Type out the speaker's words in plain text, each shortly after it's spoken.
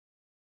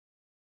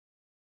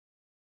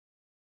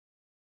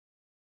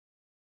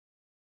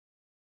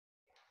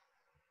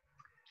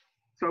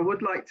So I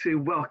would like to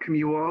welcome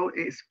you all.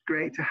 It's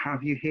great to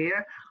have you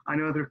here. I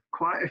know there are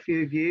quite a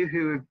few of you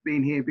who have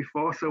been here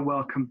before, so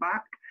welcome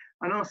back.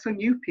 And also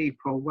new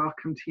people,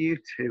 welcome to you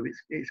too.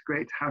 It's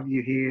great to have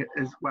you here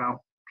as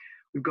well.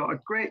 We've got a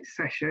great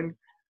session.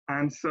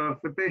 And so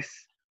for this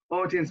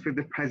audience with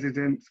the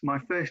President, my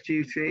first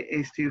duty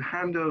is to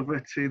hand over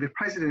to the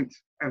President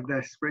of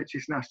the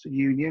Spiritualist National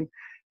Union,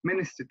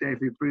 Minister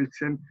David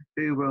Bruton,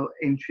 who will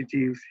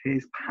introduce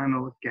his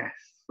panel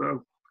guests.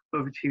 So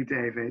over to you,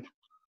 David.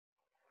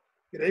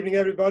 Good evening,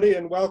 everybody,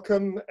 and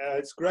welcome.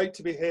 It's great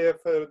to be here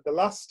for the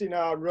last in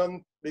our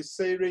run, this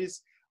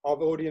series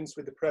of Audience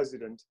with the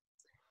President.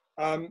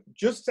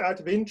 Just out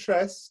of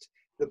interest,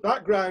 the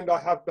background I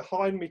have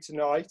behind me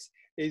tonight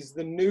is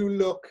the new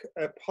look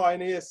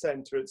Pioneer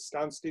Centre at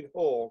Stansted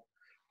Hall.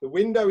 The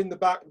window in the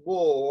back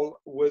wall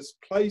was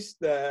placed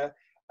there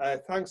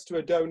thanks to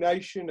a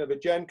donation of a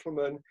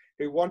gentleman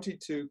who wanted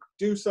to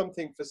do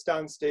something for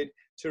Stansted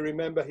to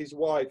remember his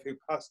wife who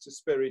passed to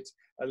spirit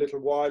a little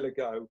while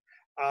ago.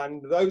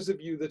 And those of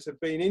you that have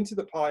been into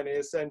the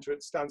Pioneer Centre at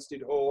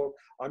Stansted Hall,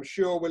 I'm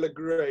sure will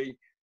agree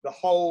the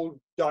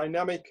whole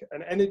dynamic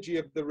and energy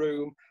of the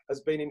room has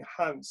been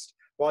enhanced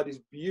by this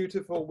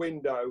beautiful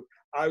window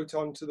out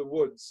onto the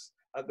woods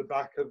at the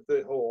back of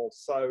the hall.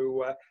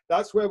 So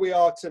that's where we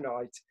are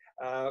tonight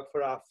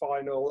for our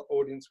final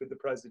Audience with the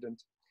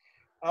President.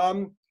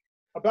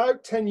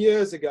 About 10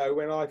 years ago,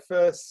 when I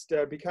first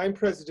became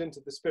President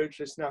of the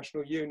Spiritualist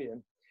National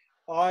Union,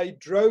 I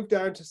drove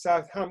down to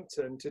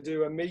Southampton to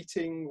do a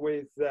meeting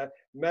with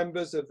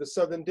members of the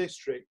Southern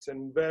District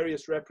and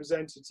various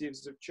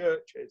representatives of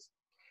churches.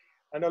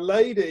 And a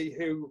lady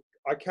who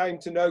I came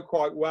to know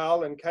quite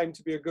well and came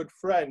to be a good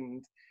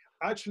friend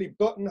actually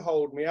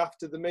buttonholed me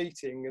after the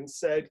meeting and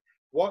said,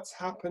 "What's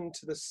happened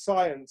to the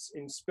science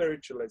in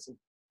spiritualism?"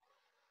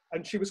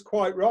 And she was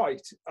quite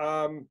right.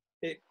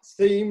 It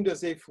seemed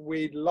as if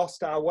we'd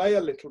lost our way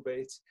a little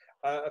bit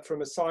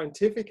from a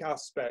scientific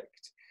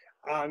aspect.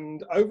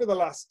 And over the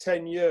last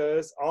 10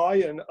 years, I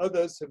and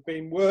others have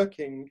been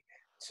working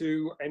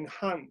to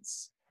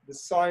enhance the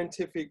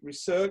scientific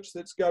research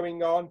that's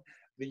going on,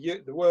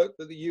 the work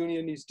that the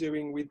Union is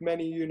doing with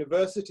many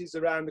universities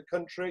around the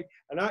country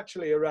and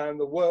actually around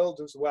the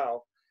world as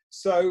well.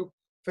 So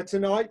for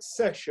tonight's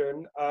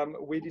session,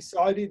 we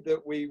decided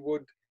that we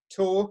would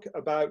talk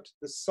about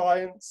the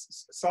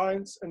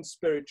science and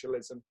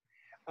spiritualism.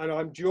 And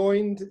I'm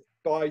joined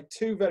by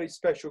two very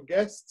special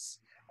guests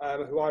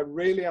who I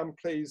really am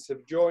pleased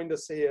have joined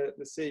us here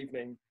this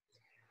evening.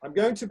 I'm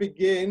going to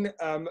begin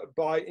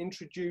by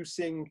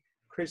introducing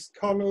Chris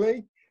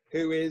Connelly,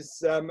 who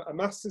is a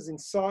master's in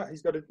science.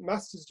 He's got a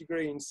master's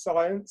degree in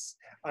science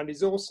and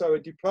is also a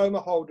diploma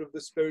holder of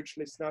the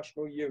Spiritualist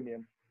National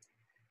Union.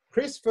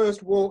 Chris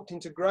first walked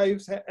into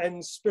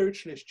Gravesend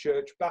Spiritualist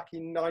Church back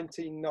in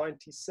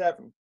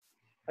 1997.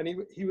 And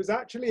he was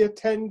actually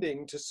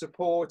attending to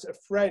support a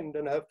friend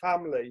and her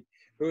family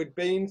who had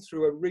been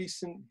through a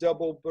recent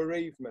double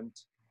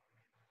bereavement.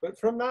 But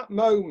from that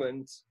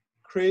moment,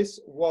 Chris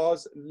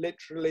was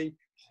literally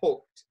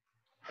hooked,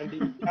 and he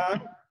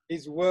began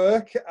his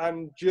work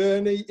and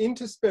journey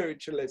into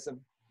spiritualism.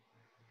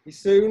 He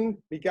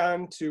soon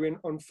began to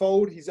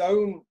unfold his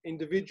own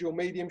individual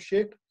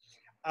mediumship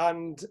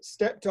and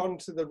stepped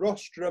onto the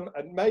rostrum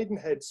at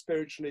Maidenhead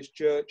Spiritualist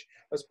Church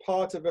as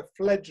part of a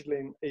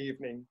fledgling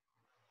evening.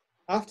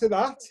 After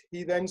that,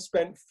 he then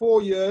spent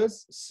 4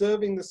 years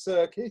serving the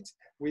circuit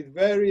with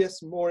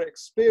various more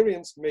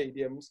experienced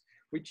mediums,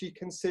 which he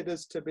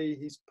considers to be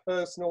his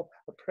personal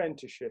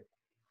apprenticeship.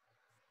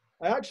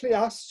 I actually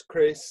asked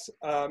Chris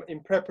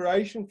in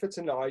preparation for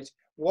tonight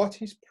what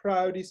his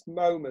proudest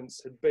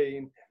moments had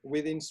been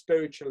within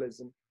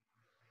spiritualism.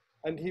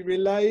 And he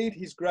relayed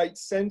his great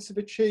sense of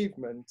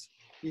achievement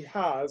he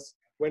has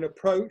when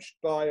approached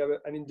by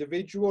an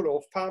individual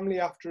or family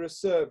after a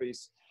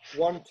service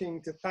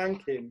wanting to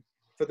thank him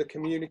for the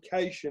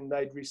communication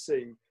they'd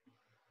received.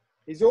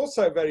 He's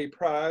also very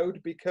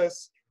proud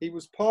because he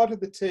was part of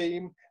the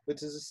team that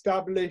has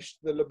established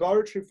the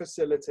laboratory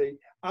facility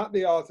at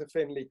the Arthur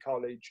Findlay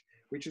College,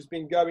 which has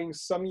been going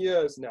some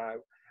years now.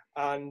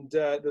 And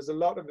there's a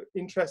lot of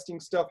interesting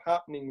stuff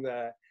happening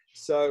there.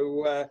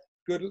 So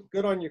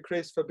good on you,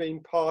 Chris, for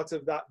being part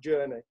of that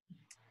journey.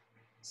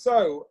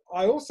 So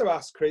I also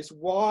asked Chris,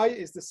 why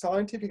is the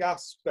scientific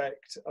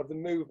aspect of the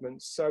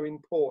movement so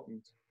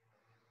important?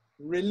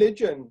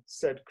 Religion,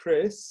 said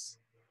Chris,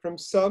 from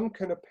some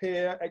can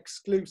appear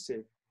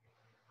exclusive.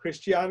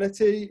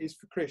 Christianity is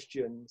for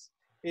Christians,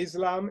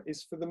 Islam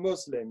is for the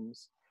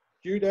Muslims,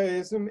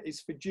 Judaism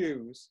is for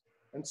Jews,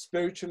 and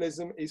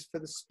spiritualism is for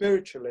the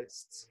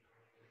spiritualists.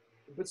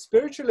 But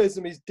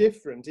spiritualism is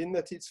different in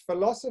that its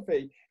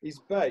philosophy is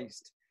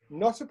based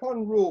not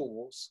upon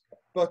rules,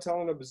 but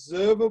on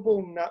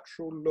observable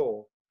natural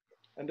law.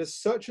 And as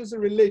such as a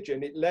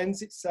religion, it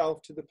lends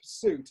itself to the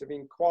pursuit of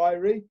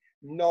inquiry,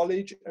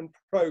 knowledge, and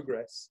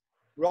progress,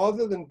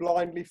 rather than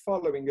blindly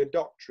following a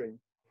doctrine.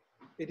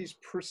 It is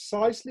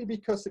precisely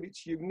because of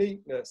its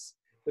uniqueness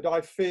that I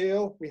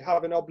feel we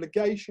have an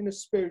obligation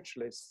as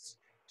spiritualists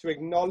to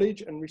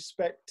acknowledge and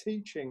respect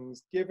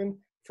teachings given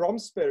from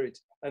spirit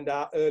and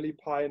our early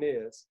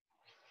pioneers,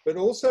 but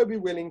also be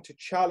willing to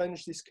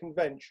challenge this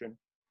convention,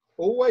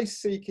 always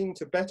seeking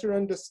to better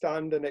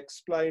understand and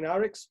explain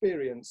our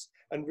experience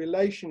and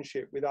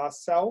relationship with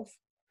ourselves,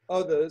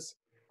 others,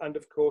 and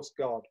of course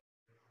God.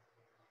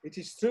 It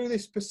is through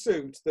this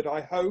pursuit that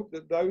I hope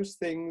that those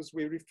things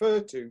we refer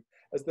to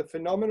as the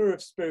phenomena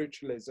of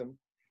spiritualism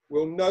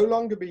will no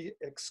longer be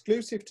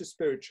exclusive to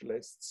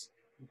spiritualists,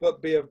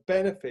 but be of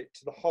benefit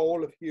to the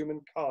whole of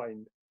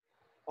humankind.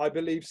 I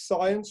believe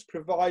science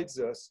provides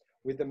us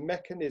with a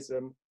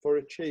mechanism for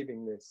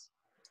achieving this.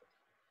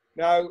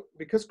 Now,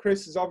 because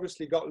Chris has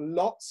obviously got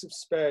lots of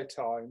spare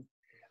time,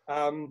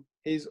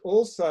 he's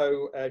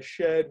also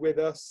shared with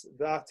us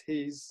that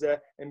he's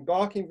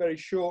embarking very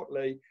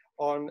shortly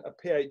on a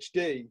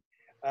PhD,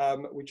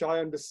 which I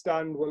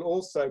understand will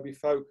also be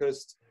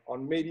focused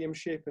on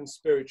mediumship and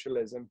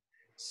spiritualism.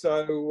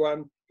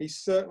 So he's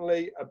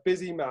certainly a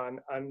busy man,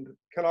 and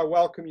can I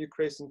welcome you,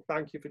 Chris, and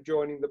thank you for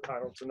joining the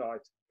panel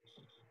tonight.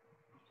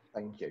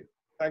 Thank you.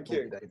 Thank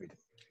you, David.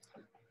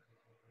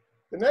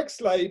 The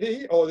next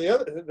lady, or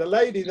the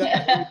lady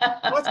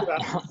that part of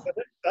our,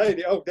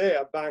 lady, oh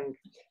dear, bang,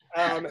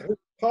 who's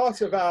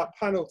part of our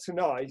panel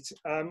tonight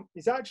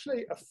is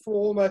actually a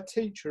former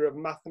teacher of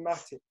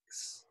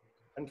mathematics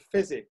and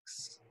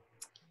physics.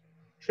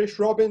 Tricia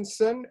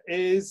Robertson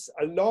is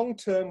a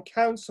long-term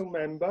council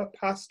member,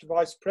 past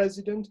vice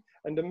president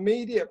and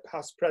immediate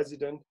past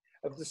president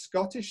of the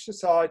Scottish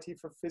Society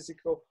for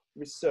Physical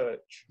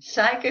Research.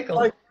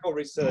 Psychical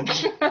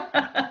Research.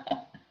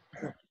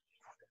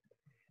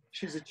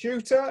 She's a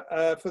tutor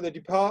for the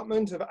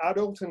Department of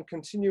Adult and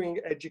Continuing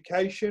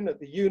Education at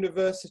the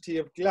University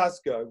of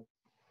Glasgow.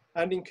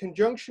 And in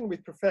conjunction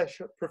with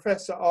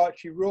Professor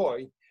Archie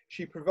Roy,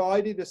 she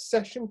provided a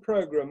session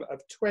program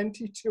of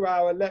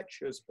 22-hour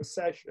lectures per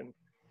session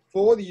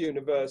for the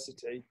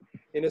university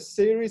in a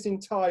series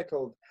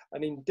entitled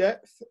An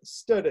In-Depth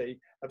Study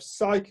of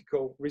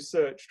Psychical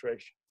Research.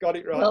 Trish, got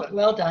it right.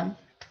 Well done.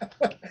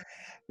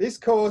 This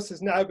course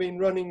has now been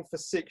running for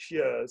 6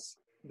 years.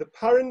 The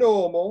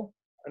paranormal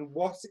and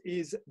what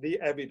is the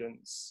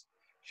evidence.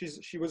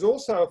 She was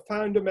also a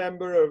founder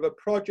member of a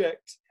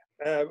project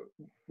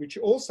which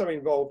also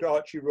involved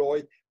Archie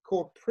Roy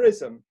called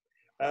PRISM,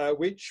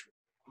 which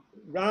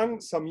ran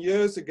some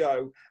years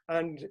ago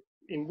and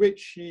in which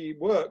she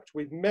worked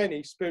with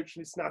many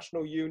Spiritualist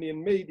National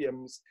Union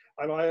mediums,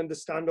 and I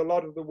understand a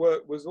lot of the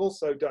work was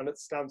also done at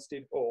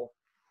Stansted Hall.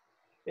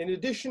 In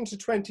addition to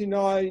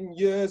 29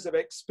 years of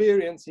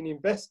experience in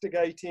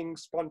investigating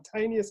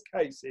spontaneous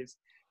cases,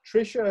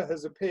 Tricia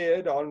has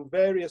appeared on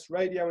various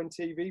radio and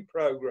TV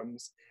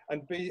programs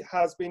and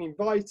has been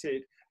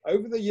invited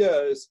over the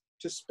years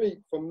to speak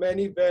for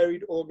many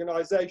varied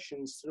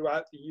organisations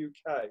throughout the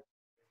UK.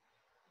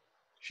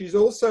 She's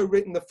also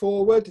written the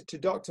foreword to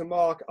Dr.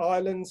 Mark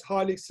Ireland's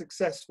highly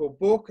successful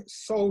book,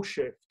 Soul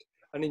Shift,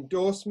 an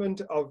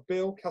endorsement of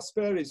Bill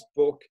Casperi's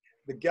book,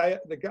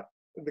 The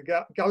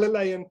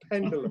Galilean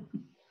Pendulum.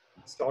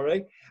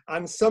 Sorry.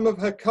 And some of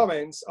her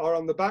comments are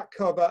on the back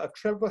cover of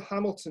Trevor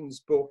Hamilton's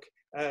book,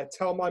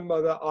 Tell My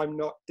Mother I'm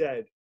Not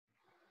Dead.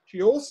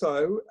 She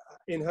also,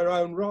 in her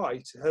own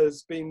right,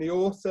 has been the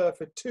author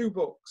for 2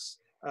 books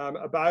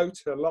about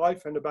her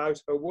life and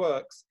about her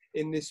works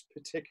in this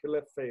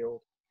particular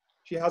field.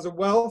 She has a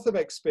wealth of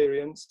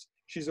experience.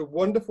 She's a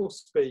wonderful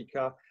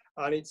speaker,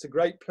 and it's a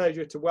great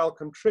pleasure to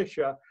welcome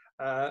Tricia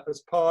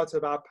as part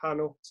of our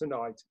panel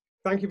tonight.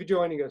 Thank you for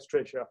joining us,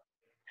 Tricia.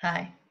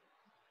 Hi.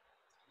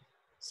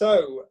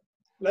 So,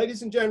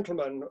 ladies and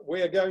gentlemen,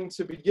 we are going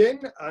to begin,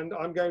 and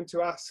I'm going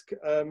to ask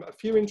a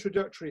few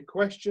introductory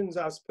questions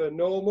as per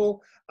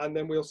normal, and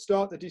then we'll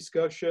start the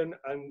discussion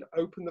and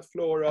open the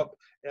floor up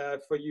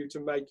for you to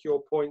make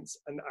your points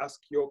and ask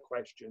your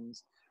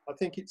questions. I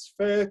think it's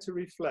fair to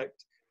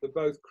reflect that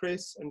both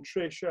Chris and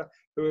Tricia,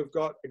 who have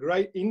got a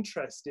great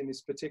interest in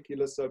this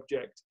particular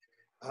subject,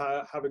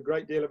 have a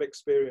great deal of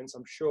experience.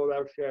 I'm sure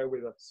they'll share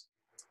with us.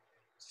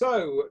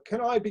 So, can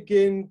I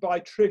begin by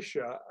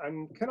Tricia?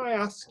 And can I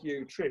ask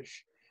you, Trish,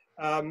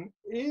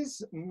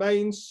 is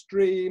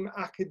mainstream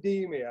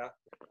academia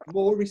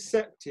more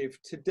receptive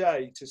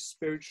today to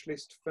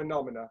spiritualist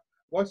phenomena?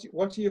 What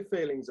are your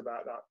feelings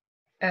about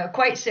that?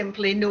 Quite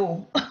simply,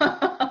 no.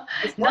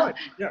 That's right.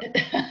 Yeah.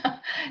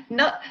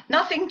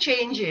 Nothing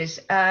changes.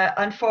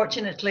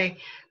 Unfortunately,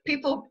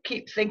 people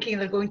keep thinking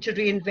they're going to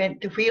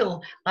reinvent the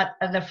wheel, and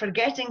they're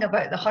forgetting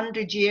about the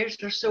 100 years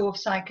or so of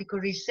psychical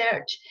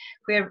research,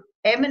 where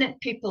eminent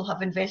people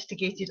have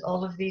investigated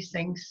all of these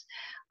things.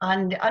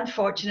 And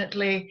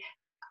unfortunately,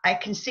 I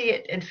can see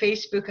it in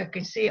Facebook, I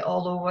can see it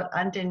all over,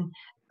 and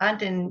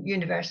in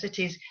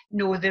universities.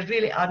 No, they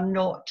really are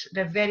not.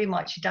 They're very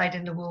much dyed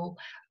in the wool,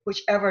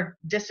 whichever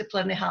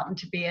discipline they happen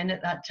to be in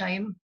at that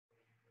time.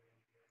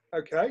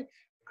 Okay.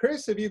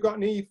 Chris, have you got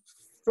any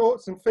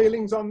thoughts and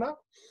feelings on that?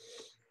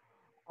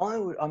 I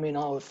would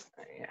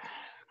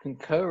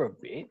concur a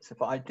bit,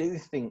 but I do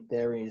think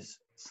there is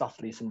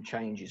subtly some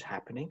changes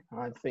happening.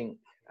 I think,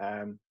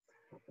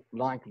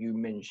 like you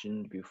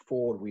mentioned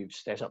before, we've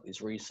set up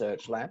this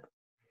research lab,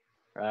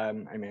 I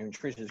mean,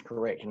 Tricia is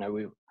correct. You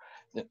know,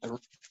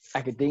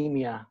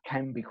 academia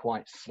can be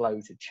quite slow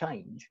to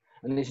change,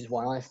 and this is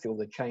why I feel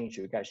the change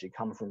should actually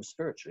come from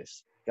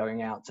spiritualists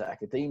going out to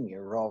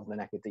academia rather than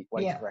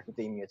waiting for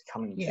academia to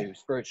come into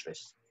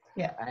spiritualists.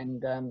 Yeah.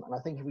 And I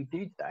think if we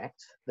did that,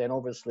 then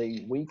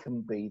obviously we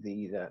can be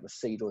the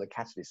seed or the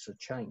catalyst of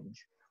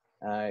change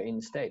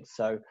instead.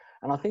 So,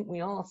 and I think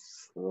we are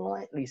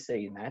slightly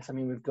seeing that. I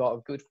mean, we've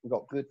got good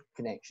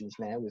connections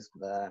now with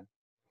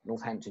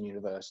Northampton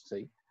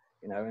University,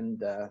 you know, and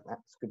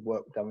that's good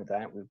work done with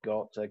that. We've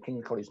got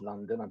King's College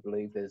London. I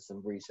believe there's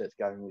some research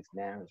going with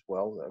now as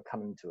well that are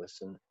coming to us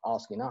and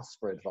asking us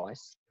for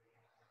advice.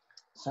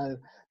 So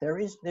there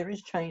is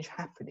change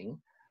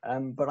happening.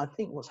 But I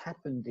think what's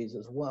happened is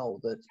as well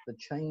that the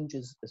change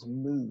has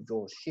moved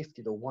or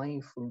shifted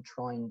away from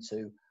trying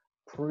to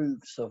prove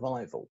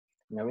survival.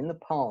 You know, in the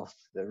past,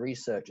 the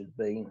research has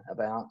been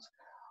about,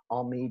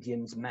 are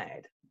mediums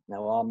mad?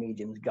 Now, are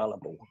mediums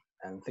gullible?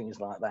 And things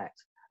like that.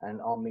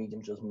 And are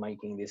mediums just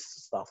making this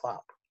stuff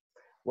up?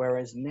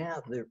 Whereas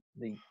now,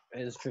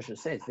 as Tricia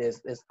says,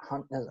 there's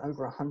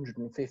over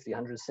 150,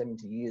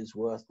 170 years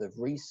worth of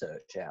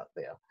research out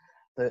there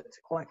that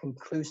quite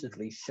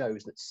conclusively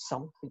shows that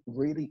something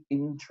really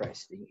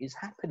interesting is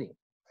happening.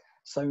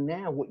 So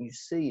now what you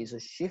see is a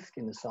shift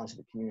in the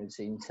scientific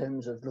community in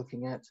terms of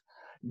looking at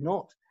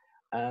not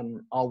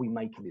are we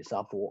making this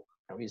up or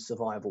is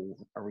survival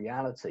a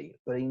reality,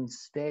 but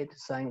instead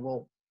saying,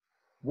 well,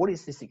 what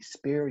is this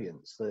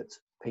experience that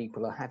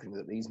people are having,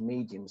 that these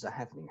mediums are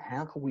having?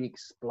 How can we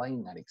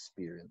explain that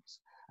experience?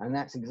 And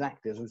that's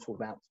exactly as we talk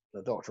about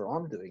the doctorate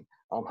I'm doing,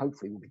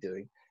 hopefully will be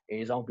doing,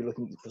 is I'll be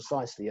looking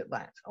precisely at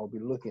that. I'll be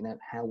looking at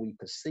how we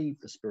perceive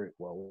the spirit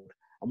world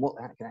and what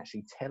that can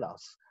actually tell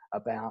us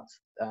about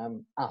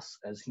us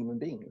as human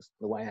beings,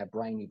 the way our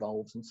brain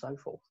evolves and so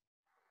forth.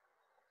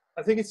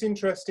 I think it's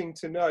interesting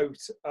to note,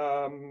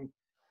 and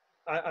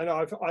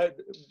the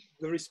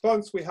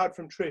response we had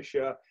from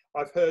Tricia,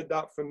 I've heard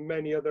that from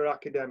many other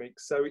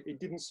academics, so it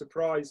didn't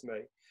surprise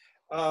me.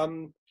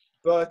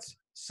 But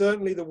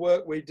certainly the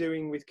work we're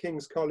doing with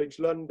King's College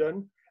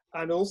London,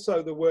 and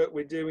also the work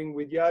we're doing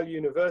with Yale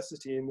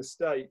University in the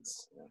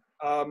States.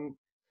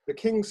 The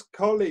King's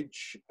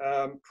College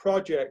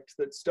project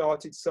that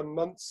started some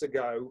months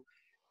ago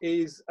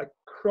is a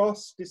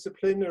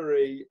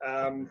cross-disciplinary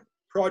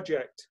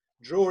project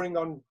drawing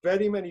on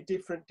very many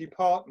different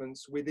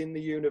departments within the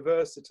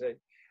university.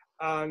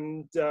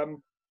 And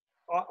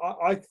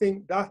I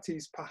think that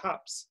is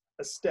perhaps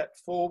a step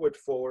forward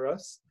for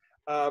us.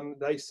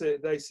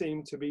 They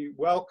seem to be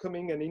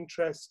welcoming and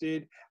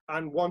interested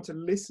and want to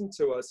listen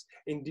to us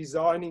in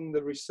designing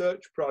the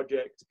research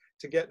project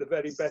to get the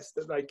very best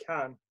that they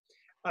can.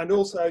 And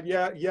also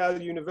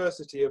Yale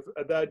University,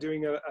 they're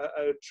doing a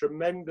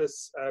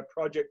tremendous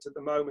project at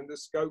the moment, the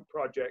SCOPE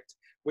project,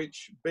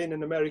 which being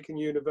an American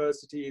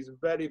university is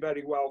very,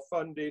 very well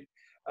funded.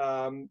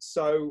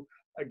 So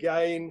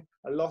again,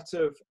 a lot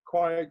of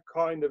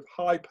kind of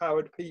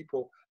high-powered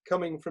people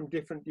coming from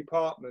different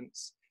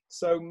departments.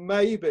 So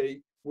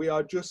maybe we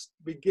are just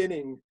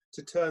beginning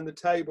to turn the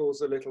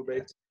tables a little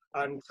bit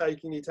and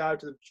taking it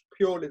out of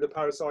purely the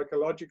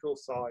parapsychological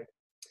side.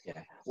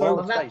 Yeah. Well,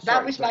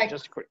 that was my...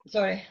 Just quick.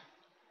 Sorry.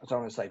 I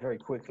want to say very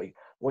quickly,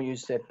 what you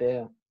said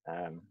there,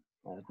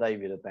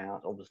 David,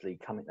 about obviously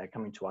they're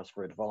coming to us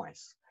for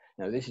advice.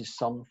 You know, this is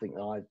something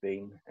that I've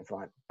been, if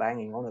like,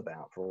 banging on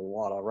about for a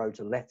while. I wrote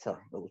a letter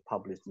that was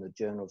published in the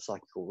Journal of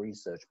Psychical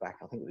Research back,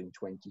 I think it was in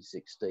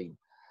 2016.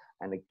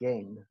 And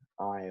again,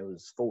 I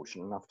was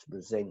fortunate enough to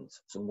present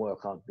some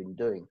work I've been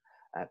doing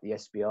at the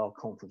SBR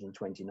conference in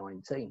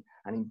 2019.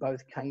 And in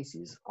both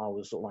cases, I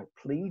was sort of like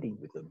pleading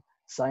with them,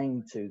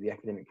 saying to the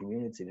academic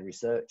community, the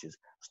researchers,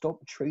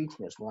 stop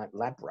treating us like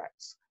lab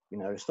rats. You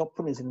know, stop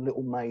putting us in a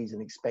little maze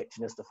and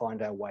expecting us to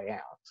find our way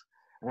out,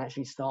 and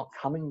actually start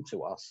coming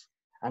to us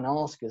and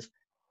ask us,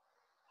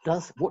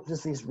 what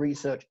does this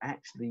research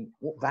actually,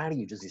 what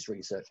value does this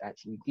research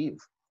actually give?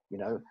 You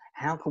know,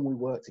 how can we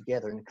work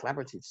together in a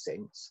collaborative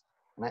sense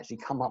and actually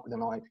come up with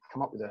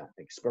an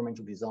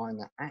experimental design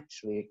that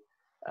actually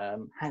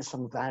has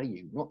some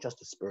value, not just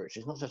to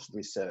spiritualists, not just to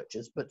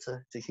researchers, but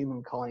to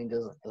humankind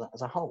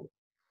as a whole.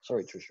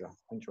 Sorry, Tricia,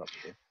 I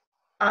interrupted you.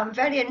 I'm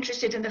very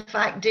interested in the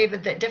fact,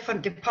 David, that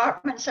different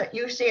departments that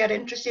you say are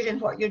interested in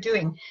what you're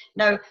doing.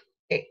 Now,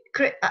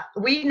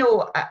 we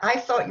know, I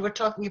thought you were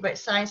talking about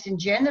science in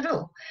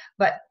general,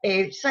 but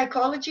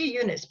psychology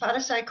units,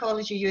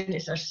 parapsychology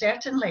units are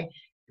certainly,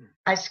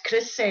 as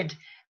Chris said,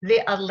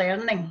 they are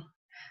learning.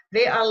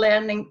 They are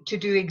learning to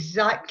do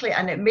exactly,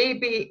 and it may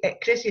be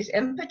at Chris's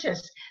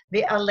impetus,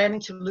 they are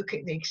learning to look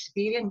at the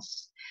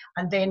experience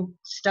and then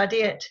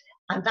study it.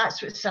 And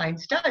that's what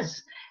science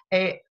does.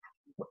 A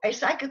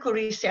psychical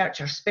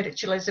research or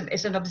spiritualism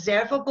is an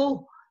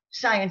observable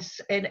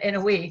science in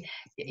a way.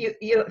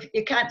 You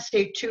can't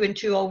say 2 and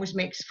 2 always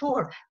makes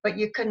 4, but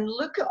you can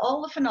look at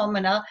all the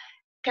phenomena,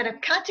 kind of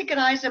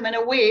categorize them in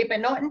a way, but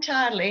not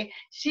entirely,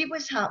 see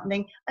what's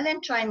happening, and then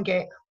try and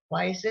get,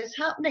 why is this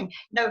happening?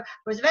 Now, it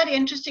was a very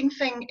interesting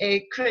thing,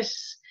 Chris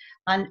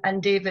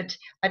and David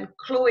and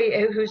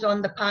Chloe, who's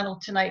on the panel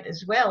tonight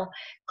as well.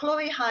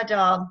 Chloe had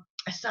a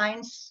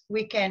science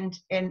weekend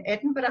in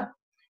Edinburgh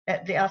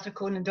at the Arthur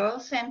Conan Doyle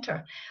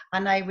Centre,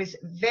 and I was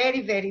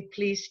very, very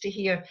pleased to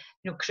hear,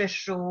 you know,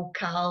 Chris Rowe,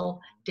 Cal,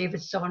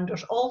 David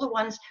Saunders, all the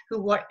ones who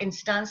work in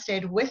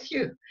Stansted with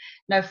you.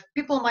 Now,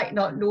 people might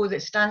not know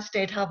that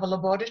Stansted have a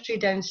laboratory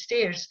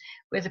downstairs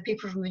where the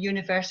people from the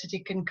university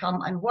can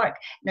come and work.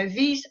 Now,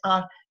 these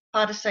are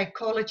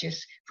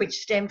parapsychologists which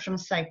stem from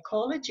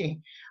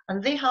psychology,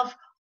 and they have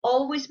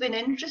always been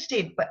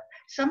interested, but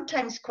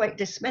sometimes quite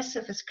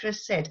dismissive, as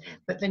Chris said.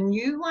 But the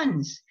new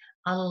ones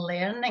are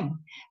learning,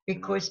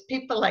 because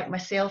people like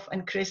myself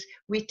and Chris,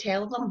 we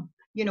tell them,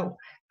 you know,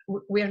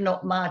 we're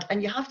not mad.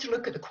 And you have to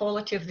look at the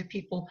quality of the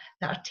people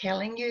that are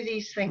telling you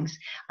these things,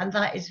 and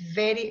that is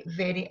very,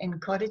 very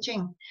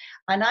encouraging.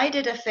 And I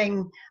did a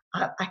thing,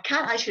 I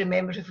can't actually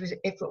remember if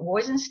it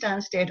was in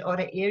Stansted or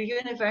at Ayr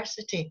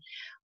University.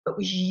 It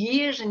was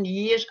years and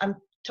years, I'm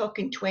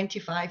talking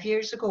 25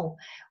 years ago,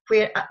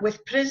 where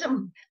with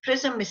PRISM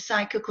is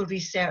psychical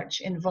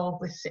research involved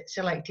with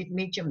selected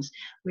mediums.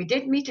 We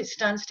did meet at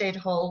Stansted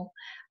Hall,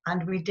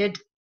 and we did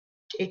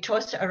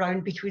toss it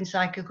around between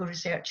psychical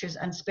researchers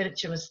and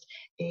spiritualist,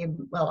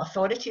 well,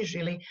 authorities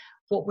really,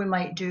 what we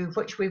might do,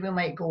 which way we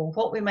might go,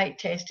 what we might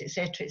test,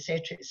 etc.,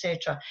 etc.,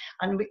 etc.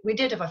 And we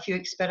did have a few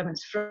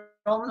experiments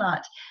from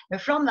that. Now,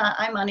 from that,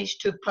 I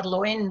managed to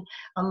purloin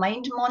a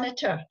mind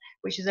monitor,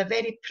 which is a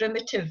very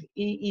primitive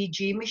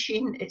EEG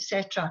machine,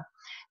 etc.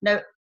 Now,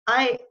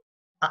 I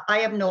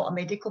am not a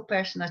medical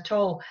person at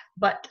all,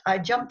 but I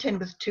jumped in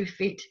with 2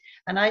 feet,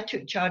 and I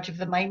took charge of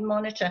the mind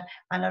monitor,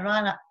 and I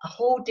ran a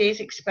whole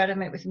day's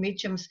experiment with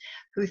mediums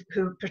who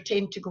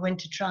pretend to go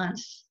into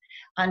trance.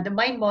 And the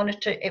mind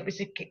monitor, it was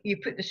you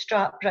put the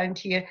strap round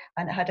here,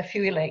 and it had a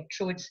few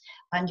electrodes,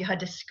 and you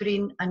had a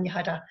screen, and you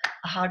had a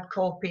hard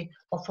copy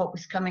of what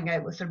was coming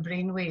out with their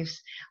brain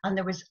waves. And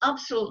there was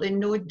absolutely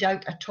no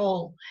doubt at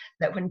all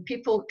that when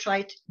people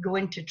try to go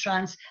into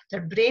trance,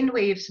 their brain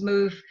waves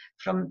move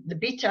from the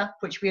beta,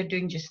 which we're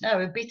doing just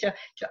now, beta,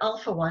 to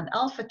alpha 1,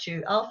 alpha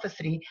 2, alpha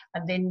 3,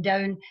 and then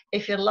down,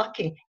 if you're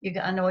lucky, you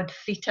get an odd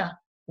theta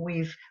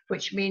wave,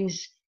 which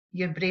means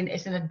your brain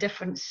is in a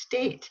different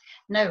state.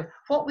 Now,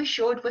 what we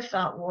showed with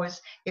that was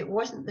it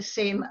wasn't the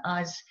same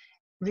as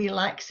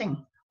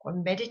relaxing or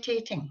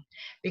meditating,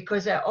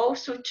 because I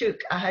also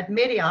I had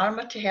Mary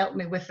Armour to help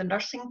me with the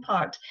nursing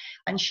part,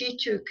 and she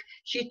took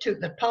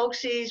their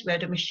pulses, we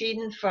had a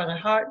machine for their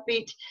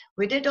heartbeat,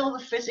 we did all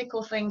the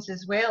physical things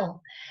as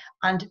well.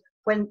 And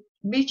when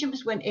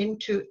mediums went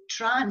into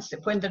trance,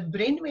 when their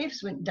brain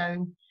waves went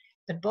down,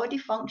 the body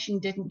function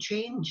didn't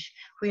change.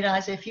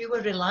 Whereas if you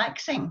were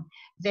relaxing,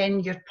 then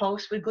your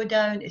pulse would go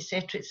down,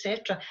 etc.,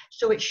 etc.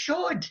 So it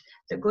showed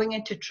that going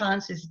into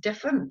trance is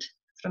different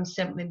from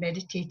simply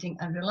meditating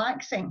and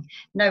relaxing.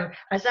 Now,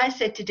 as I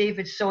said to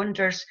David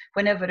Saunders,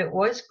 whenever it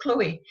was,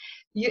 Chloe,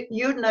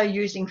 you're now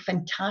using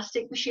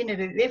fantastic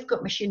machinery. They've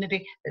got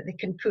machinery that they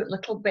can put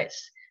little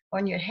bits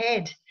on your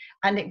head,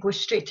 and it goes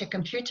straight to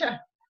computer,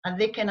 and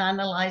they can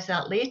analyze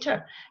that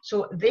later.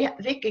 So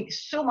they get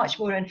so much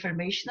more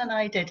information than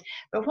I did.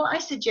 But what I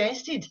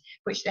suggested,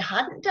 which they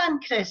hadn't done,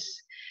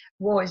 Chris,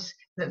 was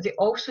that they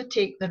also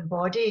take their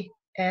body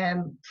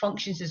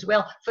functions as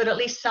well for at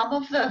least some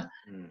of the,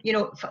 you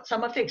know,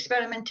 some of the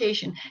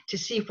experimentation, to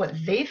see what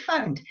they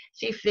found,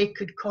 see if they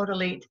could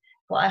correlate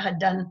what I had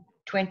done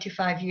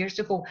 25 years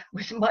ago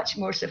with much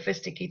more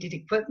sophisticated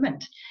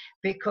equipment.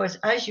 Because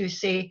as you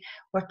say,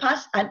 we're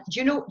past, and do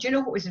you know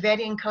what was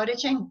very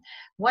encouraging?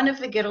 One of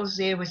the girls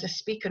there was a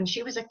speaker, and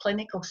she was a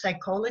clinical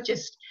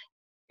psychologist,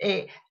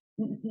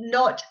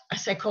 not a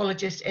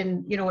psychologist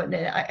in, you know, in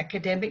the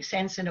academic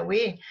sense in a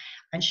way.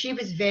 And she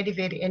was very,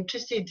 very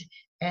interested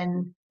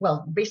in,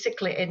 well,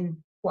 basically in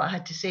what I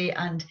had to say,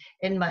 and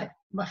in my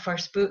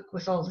first book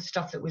with all the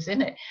stuff that was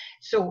in it.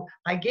 So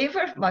I gave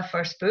her my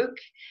first book,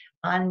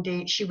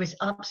 and she was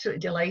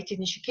absolutely delighted,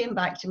 and she came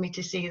back to me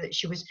to say that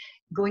she was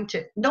going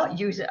to not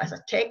use it as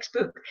a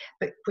textbook,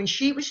 but when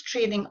she was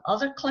training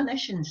other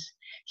clinicians,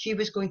 she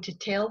was going to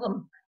tell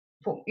them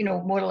what, you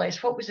know, more or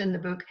less what was in the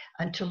book,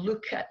 and to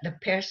look at the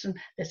person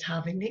that's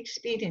having the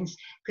experience,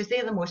 because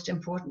they're the most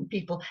important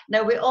people.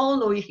 Now, we all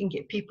know you can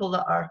get people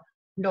that are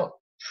not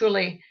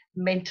fully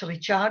mentally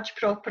charged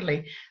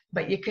properly,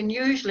 but you can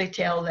usually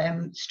tell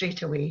them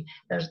straight away.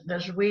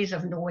 There's ways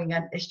of knowing,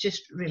 and it's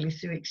just really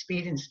through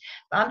experience.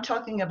 But I'm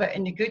talking about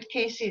in the good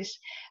cases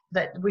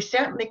that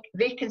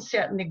they can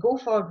certainly go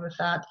forward with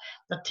that.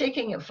 They're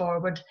taking it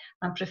forward,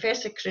 and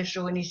Professor Chris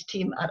Rowe and his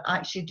team are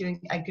actually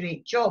doing a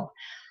great job.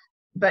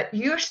 But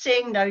you're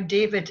saying now,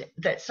 David,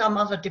 that some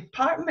other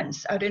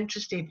departments are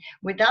interested.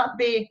 Would that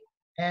be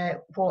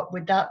what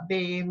would that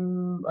be?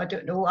 I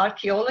don't know,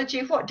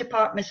 archaeology? What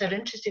departments are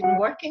interested in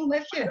working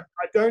with you?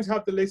 I don't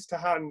have the list to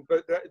hand,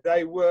 but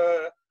they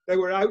were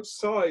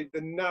outside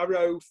the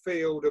narrow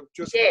field of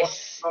just one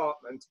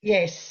department.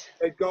 Yes.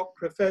 They've got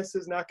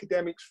professors and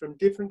academics from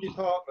different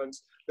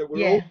departments that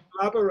were all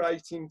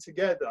collaborating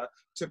together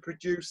to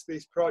produce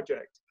this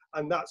project.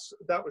 and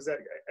that was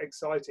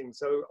exciting.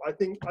 So I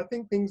think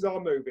things are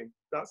moving.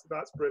 That's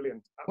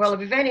brilliant. Absolutely. Well, I'll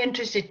be very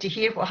interested to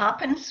hear what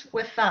happens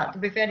with that.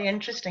 It'll be very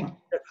interesting.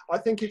 I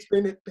think it's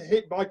been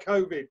hit by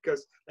COVID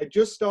because they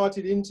just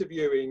started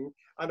interviewing,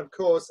 and of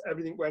course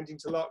everything went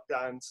into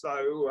lockdown,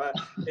 so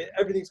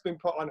everything's been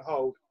put on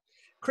hold.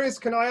 Chris,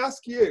 can I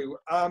ask you?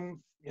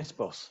 Yes,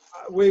 boss.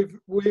 We've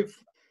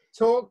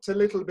talked a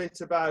little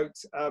bit about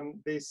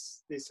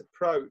this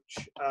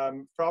approach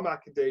from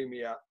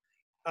academia.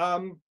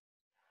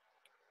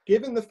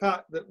 Given the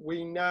fact that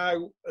we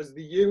now, as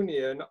the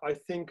union, I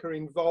think are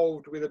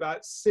involved with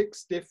about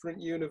 6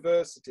 different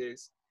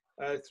universities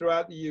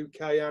throughout the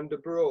UK and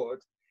abroad,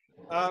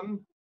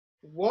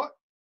 what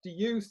do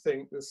you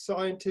think the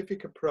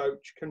scientific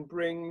approach can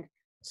bring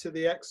to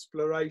the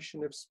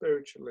exploration of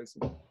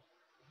spiritualism?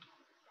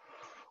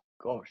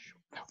 Gosh,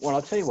 well,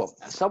 I'll tell you what,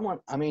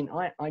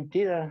 I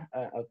did a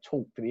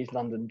talk for the East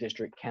London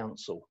District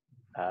Council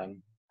a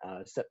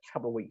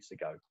couple of weeks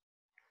ago,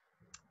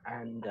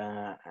 and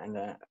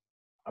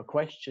a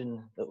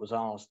question that was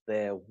asked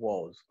there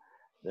was,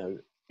 you know,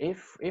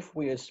 if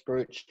we as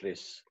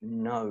spiritualists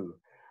know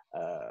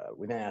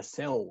within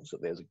ourselves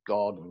that there's a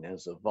God and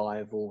there's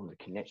survival and the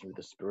connection with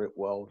the spirit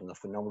world and the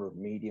phenomenon of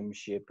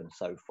mediumship and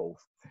so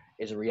forth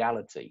is a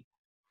reality,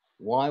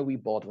 why are we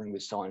bothering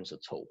with science at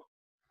all?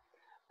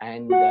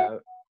 And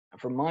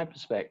from my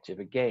perspective,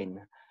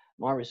 again,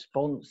 my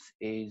response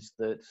is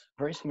that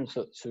very similar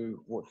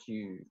to what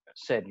you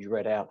said. You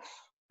read out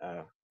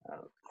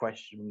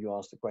question. You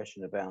asked the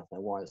question about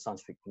why the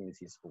scientific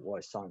community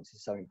why science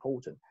is so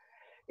important.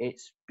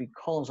 It's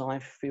because I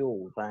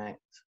feel that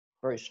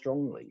very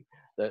strongly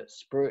that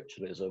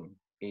spiritualism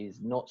is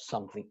not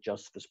something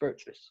just for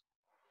spiritualists.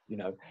 You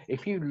know,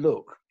 if you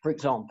look, for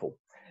example,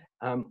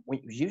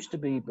 it used to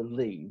be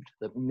believed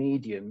that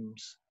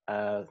mediums,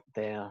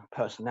 their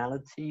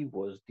personality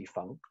was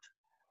defunct.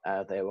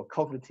 There were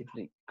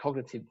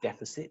cognitive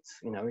deficits,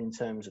 you know, in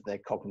terms of their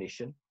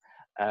cognition.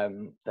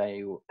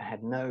 They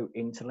had no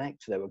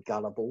intellect, they were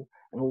gullible,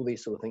 and all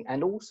these sort of things.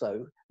 And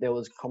also, there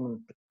was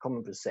common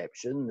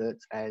perception that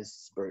as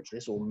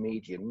spiritualists or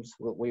mediums,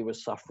 we were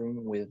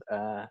suffering with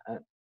a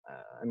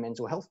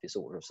mental health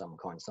disorder of some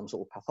kind, some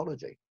sort of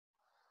pathology.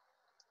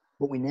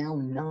 But we now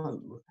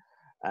know,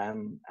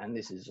 and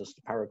this is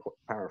just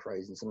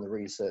paraphrasing some of the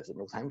research that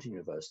Northampton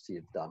University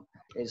have done,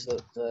 is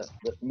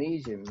that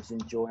mediums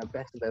enjoy a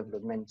better level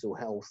of mental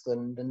health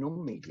than the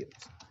non-mediums.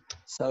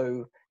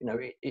 So, you know,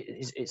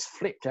 it's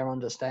flipped our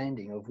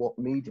understanding of what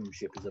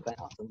mediumship is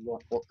about and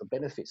what the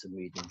benefits of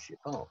mediumship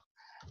are.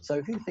 So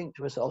if you think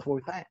to yourself, well,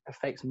 if that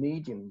affects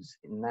mediums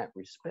in that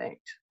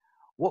respect,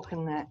 what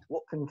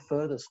can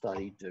further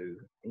study do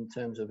in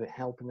terms of it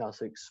helping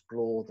us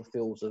explore the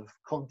fields of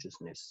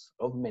consciousness,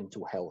 of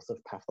mental health,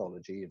 of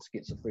pathology, of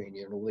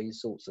schizophrenia, and all these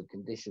sorts of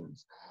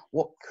conditions?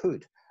 What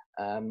could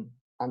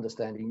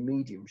understanding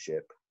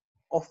mediumship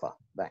offer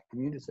that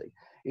community?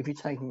 If you're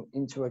taking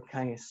into a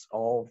case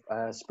of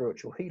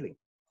spiritual healing,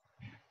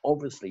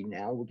 obviously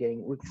now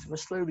we're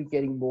slowly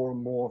getting more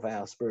and more of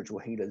our spiritual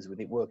healers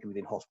working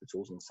within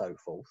hospitals and so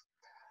forth.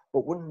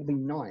 But wouldn't it be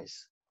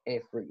nice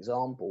if, for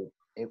example,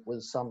 it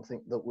was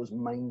something that was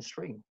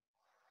mainstream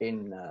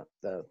in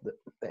the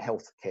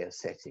healthcare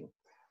setting?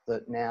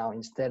 That now,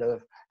 instead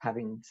of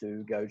having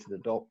to go to the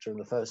doctor and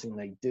the first thing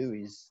they do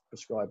is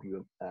prescribe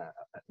you a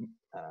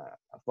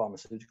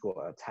pharmaceutical,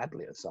 a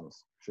tablet of some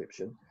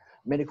description,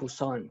 medical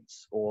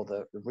science or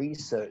the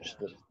research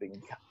that's been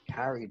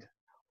carried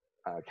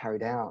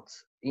out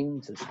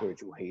into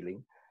spiritual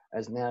healing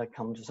has now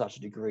come to such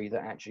a degree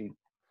that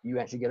you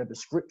actually get a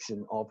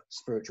prescription of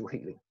spiritual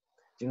healing.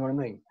 Do you know what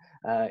I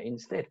mean?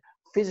 Instead,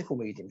 physical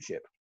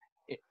mediumship.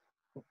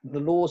 The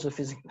laws of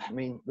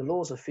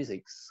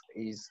physics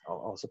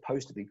are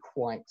supposed to be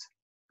quite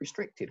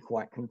restricted,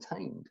 quite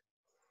contained,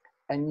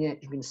 and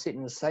yet you can sit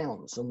in a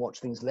seance and watch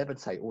things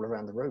levitate all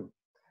around the room,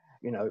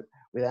 you know,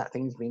 without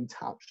things being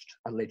touched,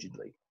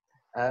 allegedly.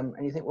 And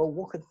you think, well,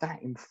 what could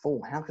that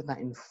inform? How could that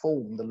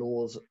inform the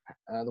laws,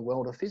 the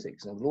world of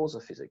physics, and the laws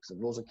of physics,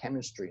 and laws of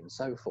chemistry, and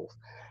so forth?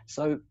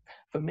 So,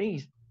 for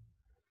me,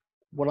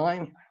 what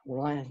I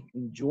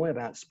enjoy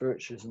about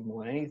spiritualism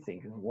more than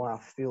anything, and why I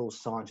feel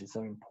science is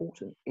so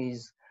important,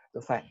 is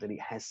the fact that it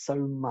has so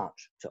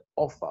much to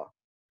offer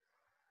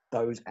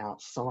those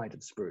outside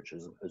of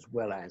spiritualism as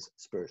well as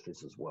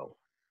spiritualists as well.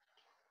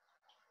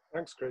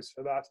 Thanks, Chris,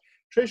 for that.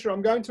 Tricia,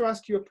 I'm going to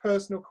ask you a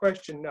personal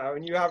question now,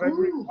 and you have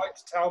every right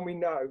to tell me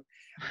no.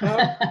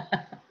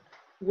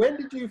 When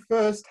did you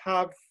first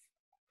have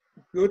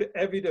good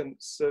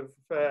evidence of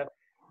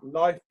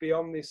life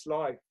beyond this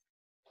life?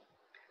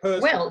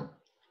 Personally? Well,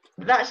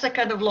 that's a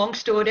kind of long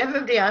story.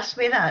 Everybody asks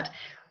me that.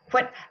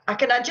 what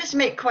can I just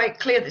make quite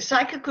clear that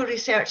psychical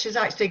research has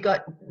actually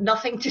got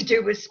nothing to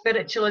do with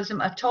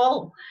spiritualism at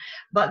all.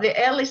 But the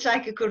early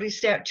psychical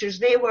researchers,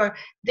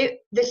 the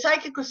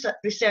Psychical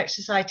Research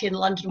Society in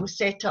London was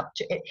set up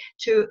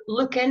to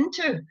look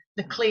into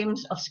the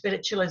claims of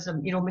spiritualism,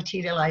 you know,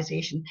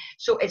 materialization.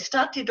 So it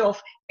started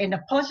off in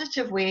a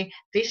positive way.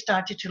 They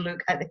started to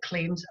look at the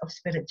claims of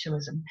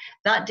spiritualism.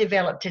 That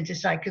developed into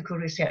psychical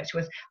research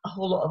with a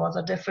whole lot of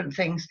other different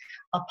things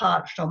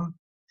apart from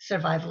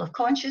survival of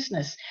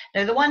consciousness.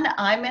 Now, the one that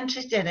I'm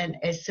interested in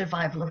is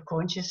survival of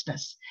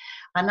consciousness.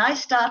 And I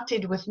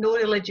started with no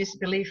religious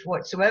belief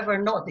whatsoever,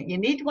 not that you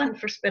need one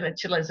for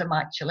spiritualism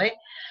actually,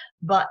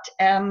 but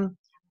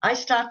I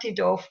started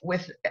off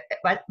with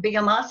being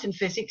a maths and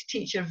physics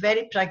teacher,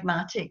 very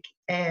pragmatic,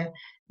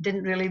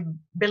 didn't really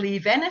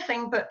believe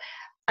anything, but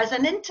as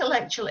an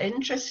intellectual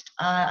interest,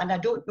 and I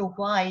don't know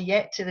why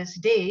yet to this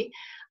day,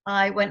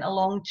 I went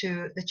along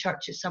to the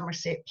church at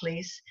Somerset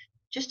Place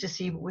just to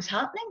see what was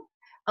happening.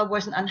 I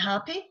wasn't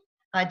unhappy.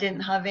 I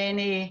didn't have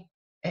any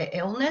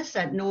illness.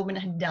 No one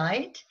had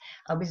died.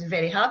 I was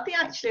very happy,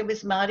 actually. I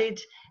was married,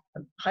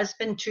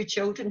 husband, 2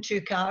 children,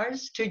 2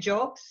 cars, 2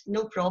 jobs,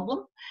 no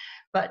problem.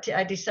 But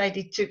I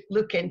decided to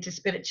look into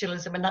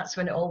spiritualism, and that's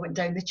when it all went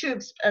down the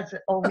tubes, as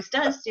it always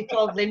does. You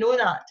probably know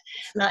that.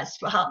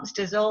 That's what happens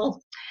to us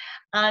all.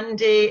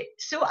 And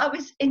so I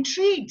was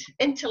intrigued,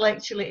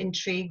 intellectually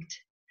intrigued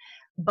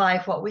by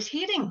what I was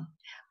hearing.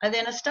 And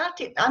then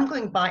I'm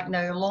going back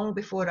now long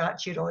before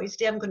Archie Roy's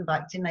day. I'm going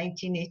back to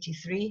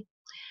 1983.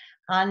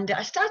 And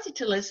I started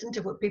to listen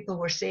to what people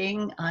were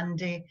saying,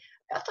 and I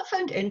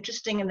found it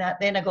interesting. And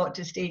then I got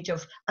to the stage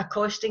of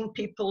accosting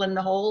people in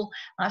the hall,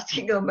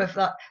 asking them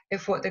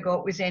if what they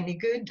got was any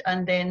good.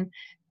 And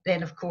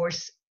then of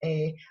course,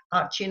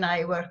 Archie and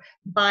I were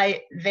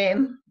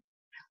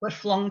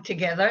flung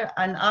together.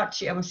 And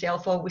Archie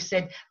himself always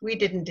said, we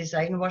didn't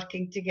design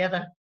working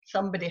together.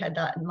 Somebody had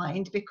that in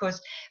mind,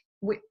 because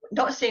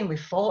not saying we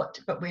fought,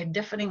 but we had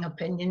differing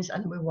opinions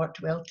and we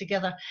worked well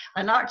together.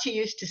 And Archie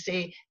used to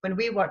say, when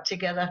we work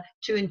together,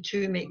 2 and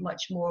 2 make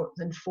much more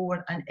than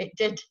 4. And it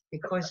did,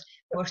 because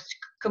we're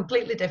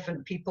completely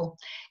different people.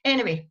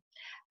 Anyway,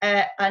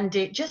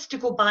 just to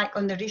go back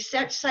on the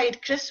research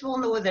side, Chris will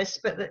know this,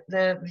 but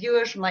the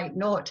viewers might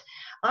not.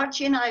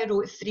 Archie and I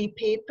wrote 3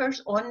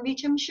 papers on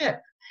mediumship,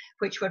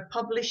 which were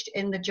published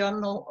in the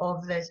Journal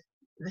of the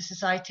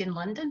Society in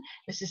London,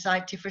 the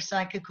Society for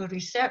Psychical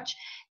Research,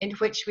 in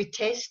which we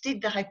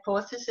tested the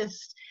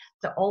hypothesis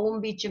that all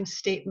medium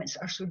statements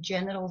are so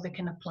general they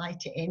can apply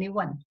to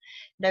anyone.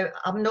 Now,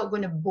 I'm not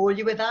going to bore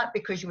you with that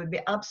because you would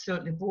be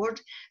absolutely bored,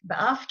 but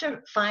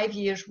after 5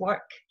 years'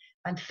 work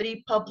and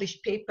 3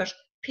 published papers,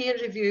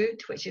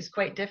 peer-reviewed, which is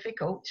quite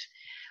difficult,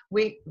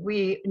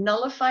 we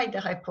nullified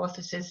the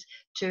hypothesis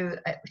to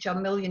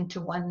 1,000,000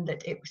 to 1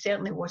 that it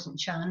certainly wasn't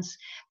chance.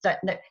 That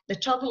the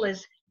trouble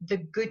is, the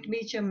good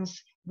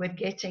mediums were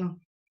getting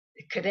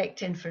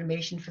correct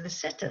information for the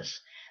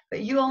sitters.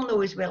 But you all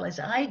know as well as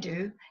I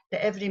do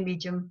that every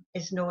medium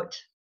is not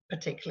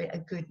particularly a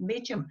good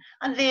medium.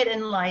 And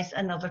therein lies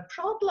another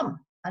problem,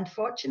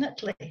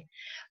 unfortunately.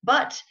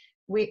 But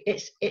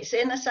it's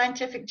in a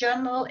scientific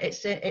journal,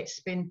 it's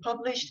been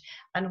published,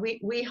 and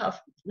we have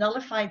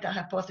nullified the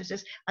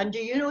hypothesis. And do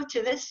you know,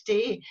 to this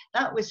day,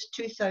 that was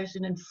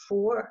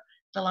 2004,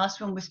 the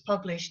last one was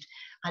published,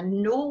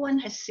 and no one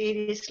has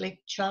seriously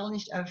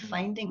challenged our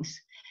findings.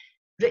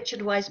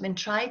 Richard Wiseman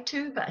tried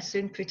to, but I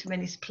soon put him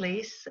in his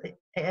place,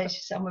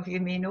 as some of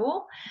you may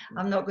know.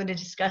 I'm not going to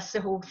discuss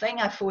the whole thing.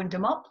 I phoned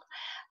him up.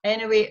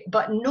 Anyway,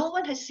 but no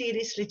one has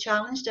seriously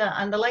challenged it.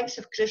 And the likes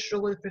of Chris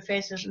Rowe, the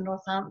professors in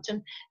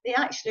Northampton, they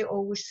actually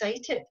always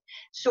cite it.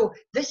 So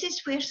this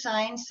is where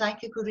science,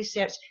 psychical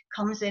research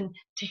comes in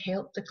to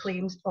help the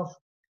claims of,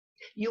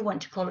 you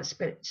want to call it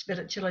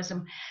spiritualism.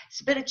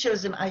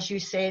 Spiritualism, as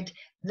you said,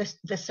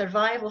 the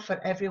survival for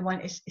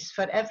everyone is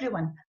for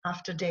everyone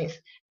after death.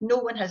 No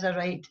one has a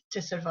right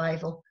to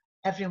survival.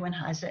 Everyone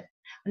has it.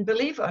 And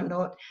believe it or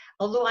not,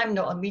 although I'm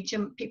not a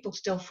medium, people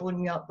still phone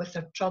me up with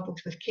their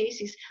troubles with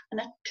cases. And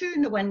I had 2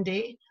 in one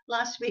day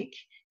last week,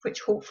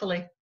 which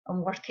hopefully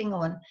I'm working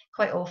on.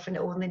 Quite often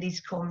it only needs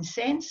common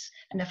sense.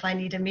 And if I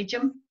need a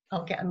medium,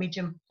 I'll get a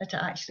medium that I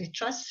actually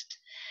trust.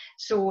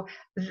 So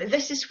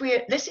this is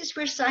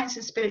where science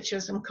and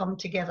spiritualism come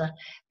together.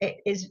 It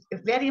is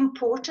very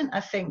important,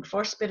 I think,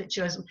 for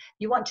spiritualism.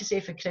 You want to say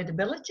for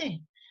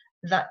credibility,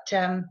 that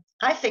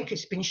I think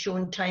it's been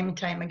shown time and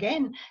time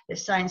again that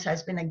science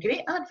has been a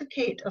great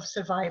advocate of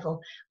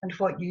survival and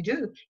what you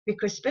do,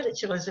 because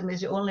spiritualism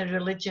is the only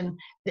religion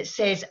that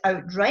says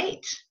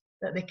outright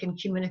that they can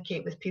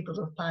communicate with people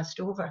who have passed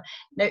over.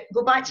 Now,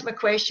 go back to my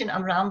question.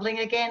 I'm rambling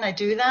again. I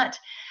do that.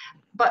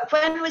 But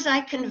when was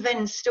I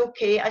convinced?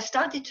 Okay, I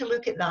started to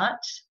look at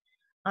that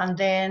and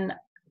then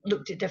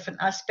looked at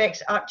different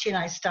aspects. Archie and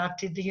I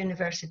started the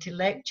university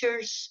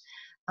lectures.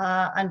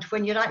 And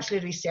when you're actually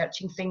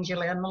researching things, you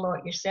learn a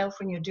lot yourself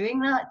when you're doing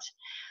that.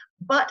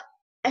 But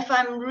if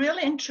I'm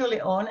really and truly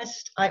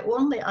honest, I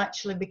only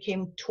actually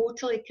became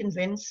totally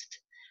convinced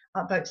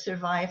about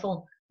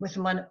survival with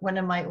one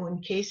of my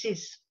own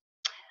cases.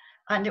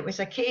 And it was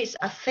a case,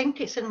 I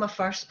think it's in my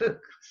first book,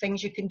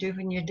 Things You Can Do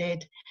When You're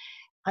Dead,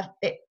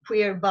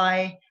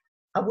 whereby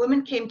a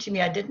woman came to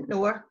me, I didn't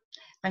know her,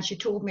 and she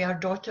told me her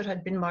daughter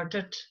had been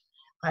murdered.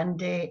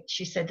 And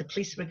she said the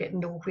police were getting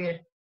nowhere.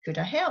 Could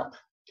I help?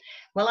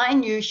 Well, I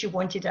knew she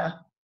wanted a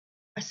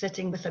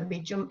sitting with a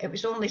medium. It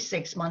was only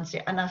 6 months,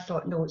 and I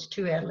thought, no, it's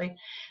too early.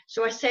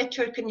 So I said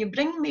to her, can you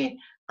bring me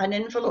an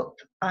envelope,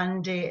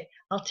 and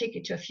I'll take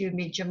it to a few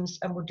mediums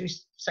and we'll do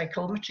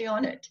psychometry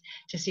on it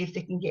to see if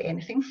they can get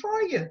anything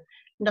for you.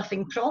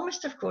 Nothing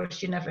promised, of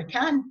course, you never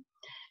can.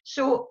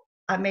 So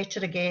I met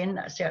her again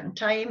at a certain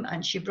time,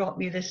 and she brought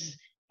me this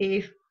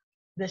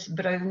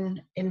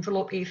brown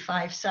envelope,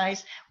 A5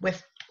 size,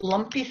 with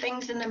lumpy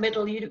things in the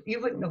middle. You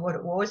wouldn't know what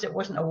it was. It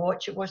wasn't a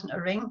watch, it wasn't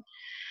a ring.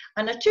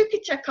 And I took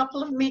it to a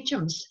couple of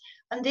mediums,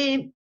 and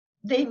they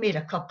made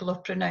a couple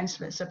of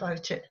pronouncements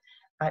about it,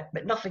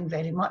 but nothing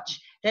very much.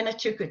 Then I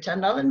took it to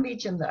another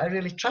medium that I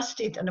really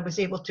trusted, and I was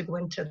able to go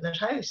into their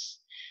house.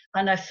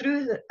 And I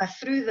threw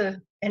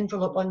the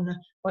envelope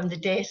on the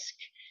desk,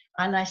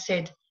 and I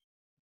said,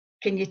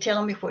 can you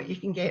tell me what you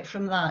can get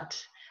from that?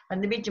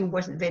 And the medium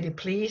wasn't very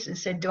pleased and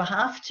said, do I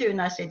have to? And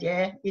I said,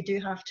 yeah, you do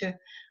have to.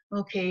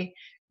 Okay.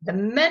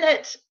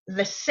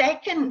 The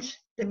second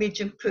the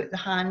medium put the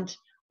hand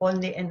on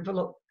the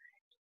envelope,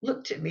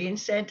 looked at me and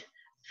said,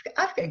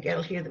 I've got a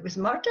girl here that was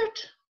murdered.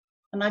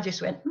 And I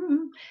just went,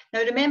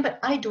 Now remember,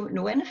 I don't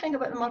know anything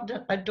about the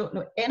murder. I don't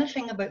know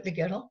anything about the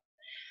girl.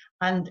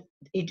 And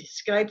he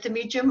described the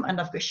medium, and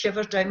I've got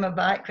shivers down my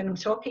back when I'm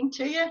talking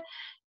to you.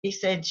 He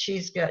said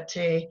she's got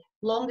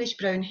longish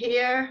brown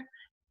hair,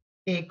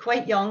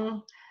 quite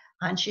young,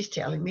 and she's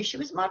telling me she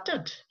was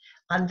murdered.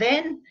 And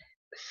then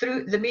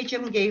through the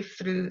medium gave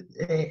through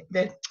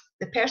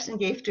the person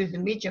gave through the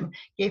medium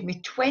gave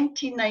me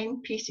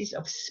 29 pieces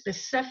of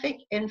specific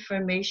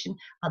information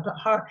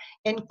about her,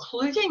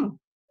 including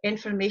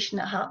information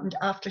that happened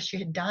after she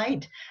had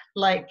died.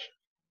 Like,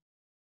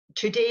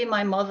 today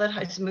my mother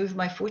has moved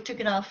my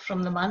photograph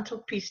from the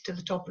mantelpiece to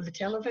the top of the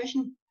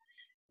television.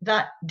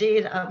 That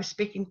day that I was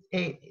speaking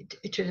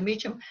to the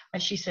medium,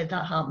 and she said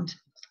that happened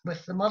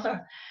with the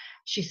mother.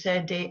 She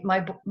said my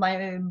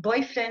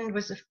boyfriend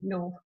was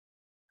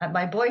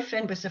my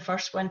boyfriend was the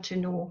first one to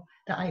know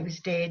that I was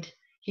dead.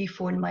 He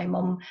phoned my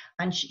mum,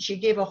 and she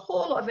gave a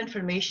whole lot of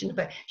information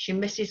about she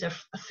misses her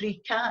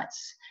 3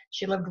 cats.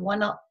 She lived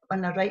one up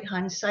on the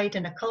right-hand side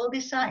in a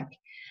cul-de-sac.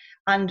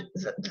 And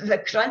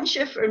the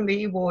cruncher for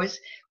me was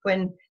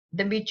when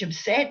the medium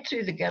said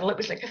to the girl, it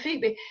was like a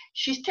freebie,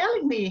 she's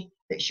telling me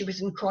that she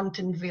was in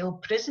Conton Vale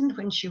prison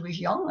when she was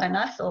young. And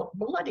I thought,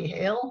 bloody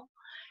hell.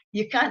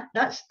 You can't,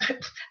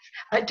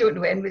 I don't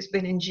know anyone's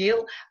been in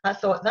jail. I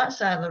thought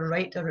that's either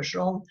right or it's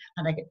wrong.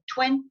 And I get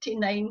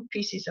 29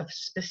 pieces of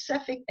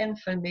specific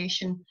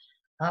information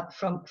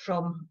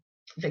from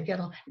the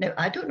girl. Now,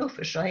 I don't know if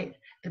it's right.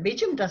 The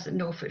medium doesn't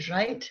know if it's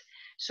right.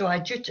 So I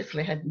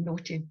dutifully had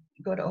noted,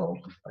 got it all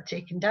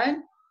taken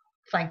down.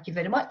 Thank you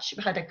very much.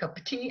 We had a cup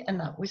of tea,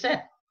 and that was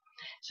it.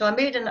 So I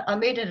made an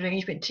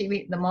arrangement to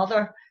meet the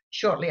mother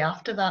shortly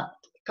after that,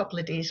 a couple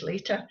of days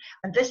later.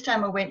 And this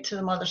time I went to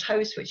the mother's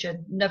house, which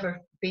I'd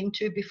never been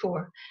to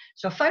before.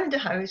 So I found the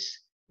house,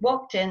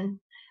 walked in,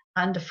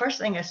 and the first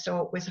thing I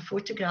saw was a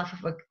photograph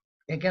of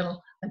a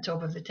girl on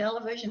top of the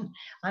television.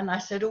 And I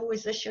said, oh,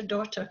 is this your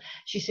daughter?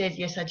 She said,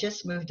 yes, I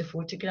just moved a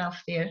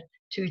photograph there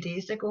 2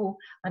 days ago.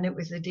 And it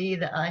was the day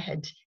that I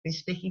had been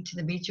speaking to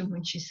the medium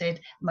when she said,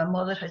 my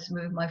mother has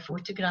moved my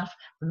photograph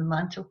from the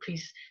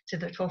mantelpiece to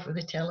the top of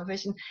the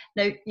television.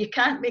 Now, you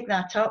can't make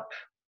that up.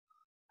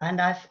 And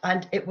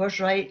it was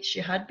right. She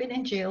had been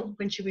in jail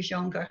when she was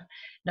younger.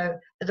 Now,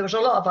 there was a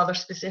lot of other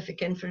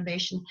specific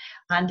information,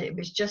 and it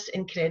was just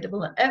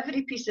incredible. And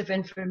every piece of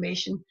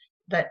information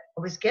that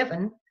was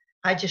given,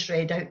 I just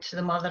read out to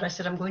the mother. I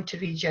said, I'm going to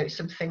read you out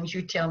some things.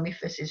 You tell me if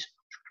this is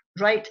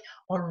right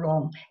or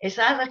wrong. It's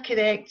either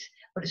correct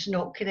or it's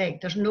not correct.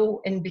 There's no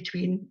in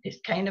between.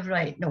 It's kind of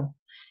right. No,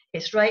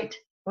 it's right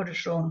or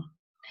it's wrong.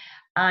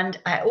 And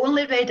I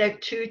only read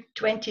out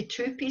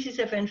 22 pieces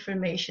of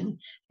information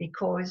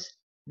because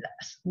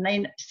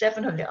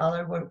 7 of the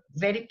other were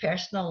very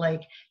personal,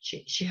 like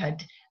she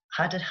had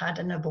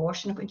an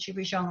abortion when she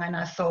was young. And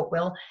I thought,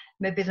 well,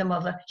 maybe the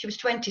mother, she was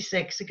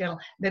 26, the girl,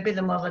 maybe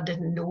the mother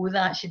didn't know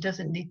that. She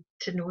doesn't need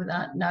to know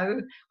that now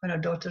when her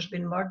daughter's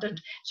been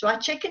murdered. So I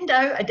chickened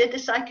out. I did the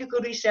psychical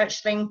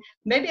research thing,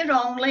 maybe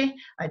wrongly.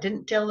 I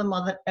didn't tell the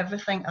mother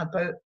everything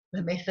about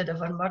the method of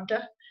her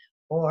murder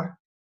or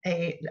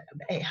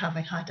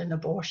having had an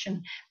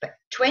abortion. But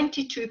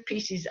 22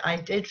 pieces I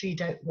did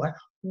read out were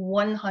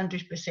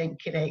 100%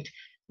 correct.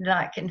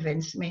 That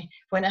convinced me.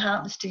 When it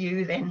happens to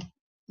you, then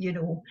you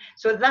know.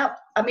 So that,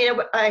 I mean,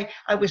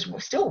 I was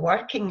still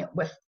working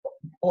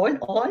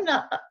on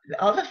that,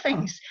 other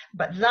things,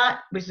 but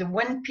that was the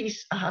one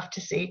piece I have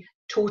to say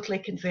totally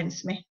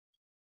convinced me.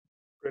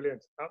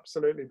 Brilliant,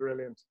 absolutely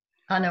brilliant.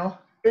 I know.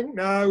 I think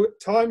now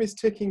time is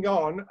ticking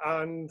on,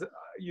 and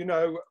you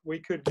know, we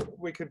could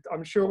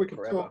I'm sure we could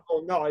talk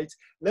all night.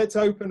 Let's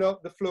open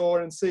up the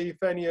floor and see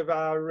if any of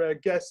our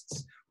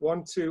guests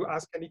want to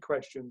ask any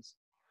questions.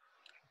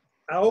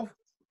 Alv?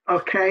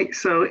 Okay,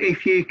 so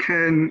if you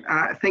can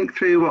think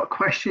through what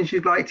questions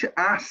you'd like to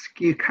ask,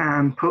 you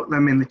can put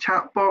them in the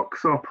chat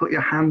box or put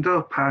your hand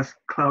up as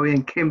Chloe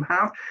and Kim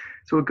have.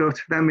 So we'll go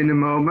to them in a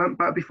moment.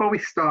 But before we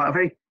start, a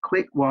very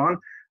quick one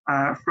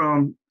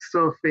from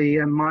Sophie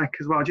and Mike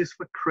as well, just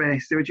for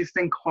Chris. They were just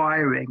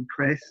inquiring,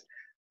 Chris,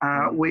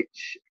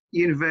 which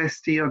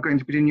university you're going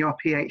to be doing your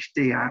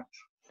PhD at?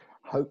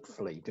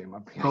 Hopefully doing my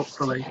PhD.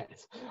 Hopefully.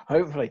 Yes.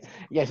 Hopefully.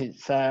 Yes,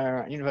 it's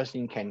University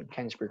in Kent,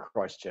 Canterbury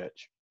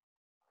Christchurch.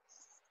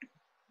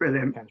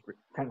 Brilliant.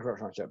 Canterbury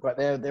Christchurch. But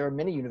there are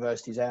many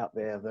universities out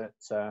there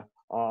that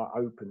are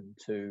open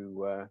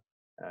to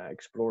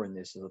exploring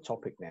this as a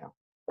topic now.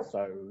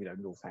 So, you know,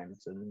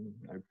 Northampton,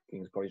 you know,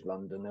 King's College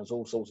London, there's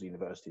all sorts of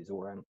universities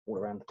all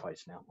around the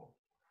place now.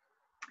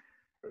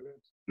 Brilliant.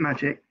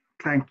 Magic.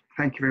 Thank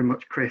you very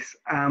much, Chris.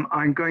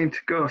 I'm going to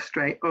go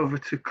straight over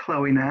to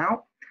Chloe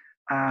now.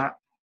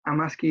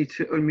 I'm asking you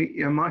to unmute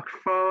your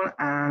microphone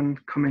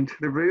and come into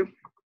the room.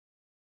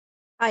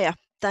 Hiya,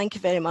 thank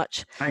you very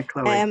much. Hi,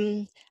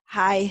 Chloe.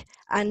 Hi,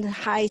 and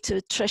hi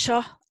to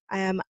Tricia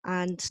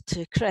and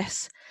to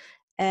Chris.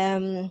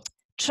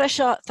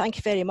 Tricia, thank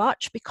you very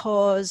much,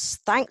 because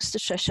thanks to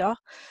Tricia,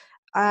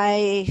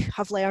 I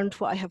have learned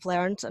what I have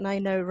learned, and I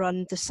now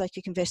run the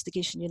Psychic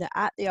Investigation Unit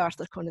at the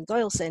Arthur Conan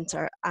Doyle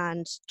Centre,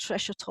 and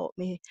Tricia taught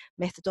me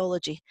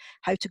methodology,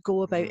 how to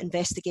go about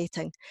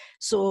investigating.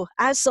 So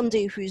as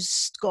somebody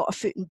who's got a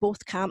foot in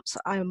both camps,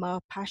 I'm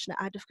a passionate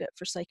advocate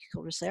for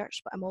psychical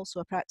research, but I'm also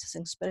a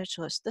practicing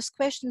spiritualist. This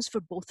question's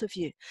for both of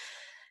you.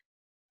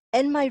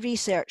 In my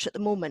research at the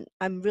moment,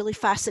 I'm really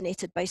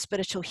fascinated by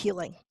spiritual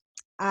healing.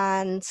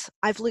 And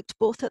I've looked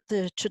both at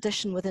the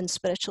tradition within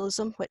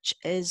spiritualism, which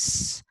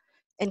is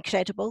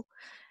incredible,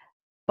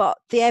 but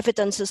the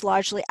evidence is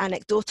largely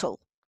anecdotal.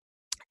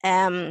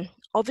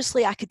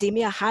 Obviously,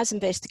 academia has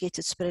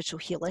investigated spiritual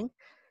healing.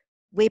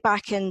 Way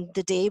back in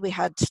the day, we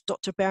had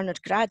Dr.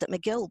 Bernard Grad at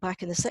McGill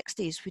back in the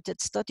 60s, who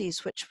did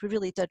studies which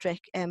really did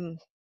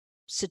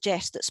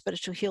suggest that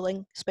spiritual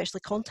healing,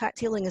 especially contact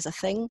healing, is a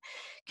thing.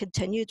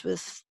 Continued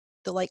with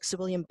the likes of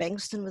William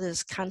Bengston with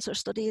his cancer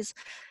studies.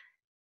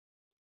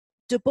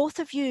 Do both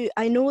of you,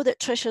 I know that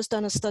Tricia's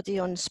done a study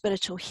on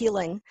spiritual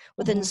healing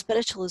within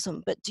spiritualism,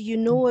 but do you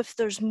know if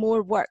there's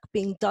more work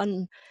being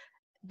done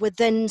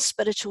within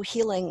spiritual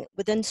healing,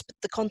 within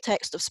the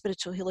context of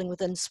spiritual healing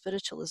within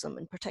spiritualism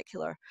in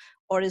particular,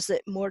 or is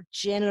it more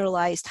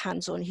generalized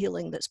hands-on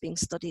healing that's being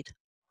studied?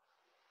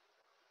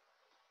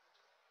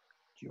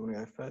 Do you want to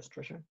go first,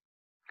 Tricia?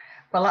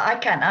 Well, I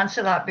can't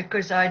answer that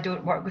because I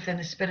don't work within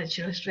the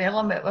spiritualist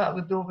realm. That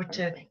would be over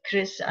to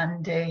Chris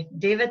and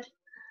David.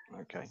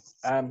 Okay.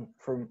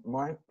 From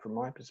my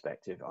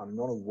perspective, I'm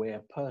not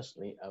aware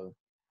personally of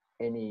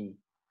any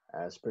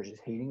spiritual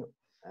healing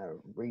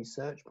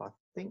research, but I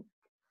think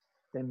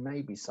there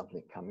may be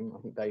something coming.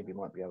 I think David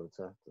might be able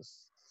to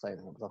say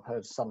that, because I've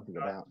heard something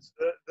about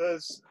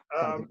there's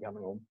something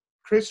coming on.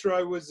 Chris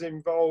Rowe was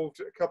involved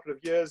a couple of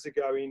years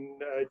ago in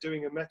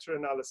doing a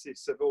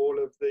meta-analysis of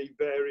all of the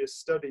various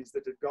studies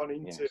that had gone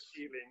into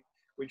healing,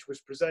 which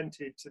was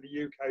presented to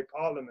the UK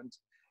Parliament.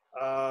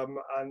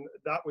 And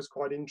that was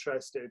quite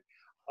interesting.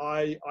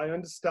 I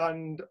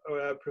understand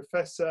a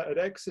professor at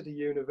Exeter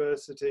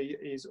University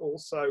is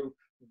also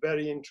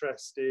very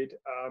interested.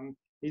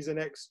 He's an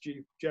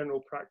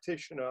ex-general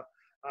practitioner,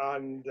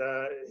 and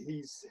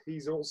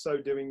he's also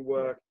doing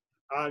work.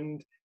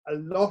 And a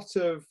lot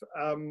of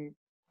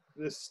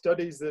the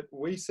studies that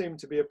we seem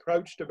to be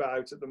approached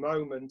about at the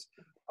moment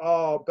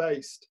are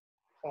based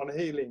on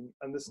healing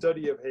and the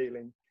study of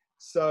healing.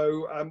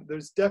 So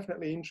there's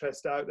definitely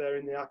interest out there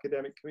in the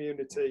academic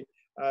community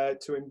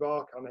to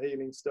embark on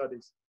healing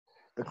studies.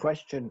 The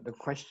question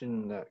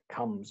that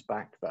comes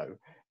back though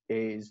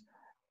is,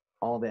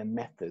 are there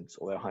methods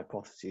or their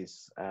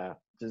hypotheses?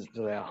 Does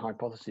their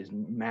hypothesis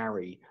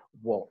marry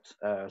what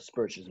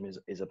spiritualism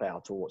is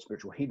about, or what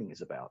spiritual healing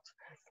is about?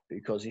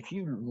 Because if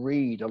you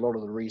read a lot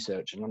of the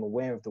research, and I'm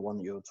aware of the one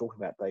that you're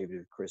talking about,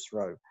 David, Chris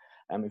Rowe,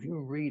 if you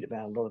read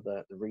about a lot of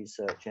the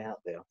research out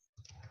there,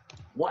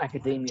 what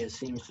academia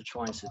seems to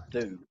try to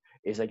do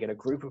is they get a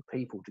group of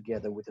people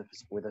together with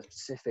a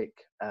specific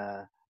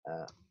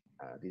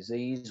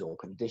disease or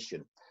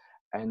condition,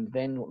 and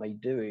then what they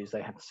do is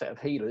they have a set of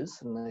healers,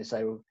 and they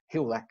say, well,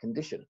 heal that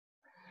condition.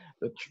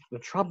 The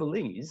trouble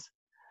is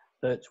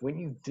that when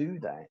you do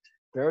that,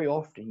 very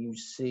often you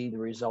see the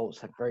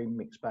results have very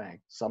mixed bag,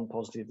 some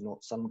positive,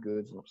 some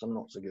good, some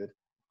not so good.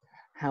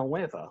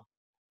 However,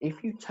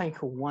 if you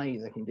take away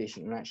the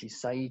condition and actually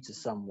say to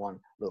someone,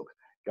 look,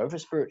 go for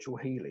spiritual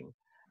healing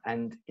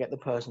and get the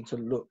person to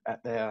look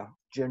at their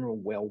general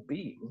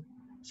well-being,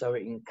 so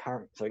it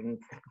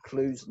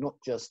includes not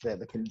just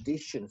the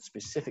condition,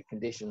 specific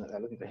condition that they're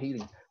looking for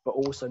healing, but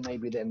also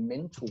maybe their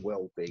mental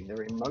well-being,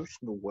 their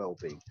emotional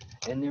well-being.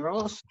 And there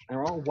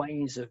are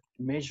ways of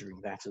measuring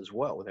that as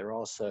well. There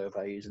are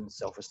surveys and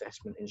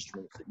self-assessment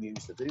instruments that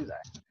use to do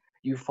that.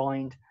 You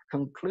find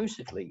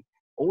conclusively,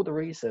 all the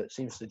research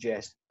seems to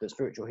suggest that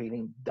spiritual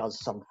healing does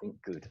something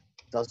good,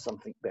 does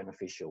something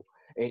beneficial.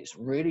 It's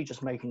really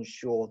just making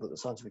sure that the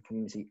scientific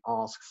community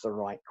asks the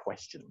right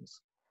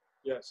questions.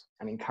 Yes.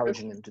 And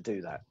encouraging them to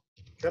do that.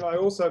 Can I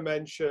also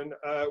mention,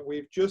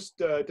 we've just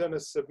done a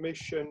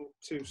submission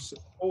to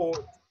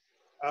support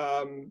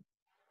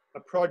a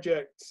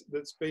project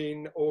that's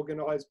been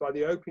organised by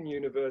the Open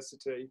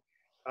University.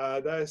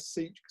 They're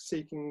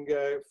seeking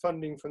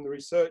funding from the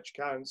Research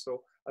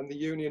Council, and the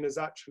union has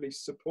actually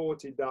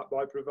supported that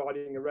by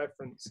providing a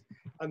reference.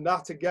 And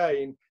that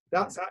again,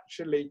 that's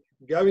actually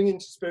going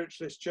into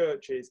spiritualist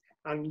churches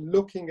and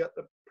looking at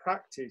the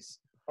practice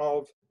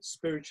of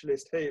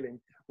spiritualist healing.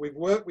 We've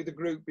worked with a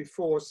group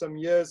before some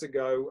years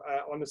ago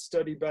on a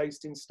study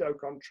based in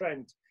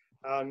Stoke-on-Trent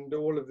and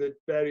all of the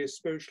various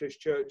spiritualist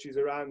churches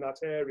around that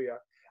area.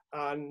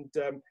 And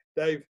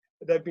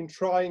they've been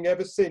trying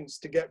ever since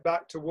to get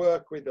back to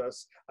work with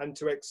us and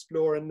to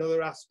explore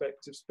another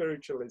aspect of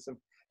spiritualism.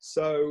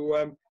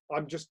 So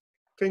I'm just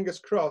fingers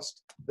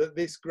crossed that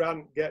this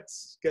grant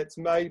gets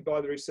made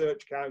by the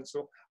Research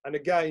Council. And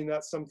again,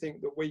 that's something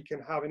that we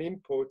can have an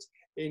input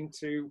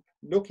into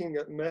looking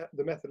at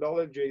the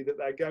methodology that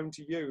they're going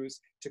to use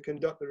to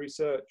conduct the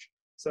research.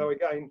 So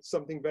again,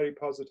 something very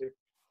positive.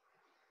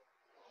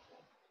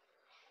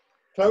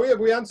 Chloe, have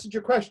we answered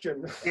your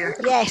question? Yeah.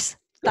 Yes,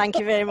 thank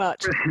you very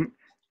much.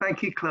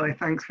 Thank you, Chloe.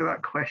 Thanks for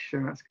that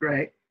question. That's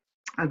great.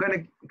 I'm going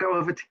to go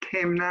over to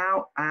Kim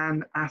now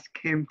and ask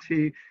Kim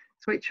to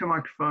switch her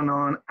microphone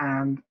on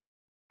and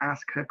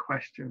ask her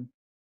question.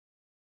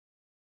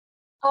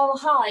 Oh,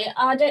 hi.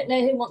 I don't know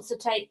who wants to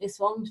take this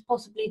one,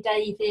 possibly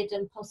David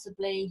and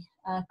possibly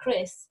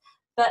Chris,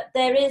 but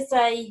there is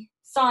a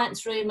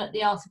science room at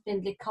the Arthur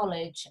Findlay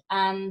College,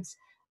 and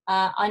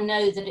I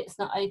know that it's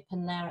not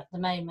open there at the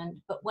moment,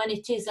 but when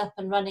it is up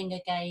and running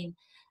again,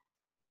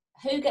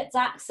 who gets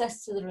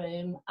access to the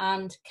room,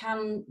 and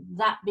can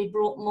that be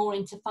brought more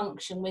into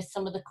function with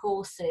some of the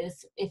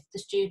courses if the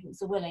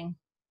students are willing?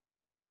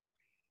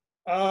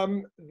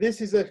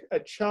 This is a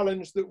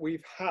challenge that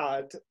we've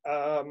had.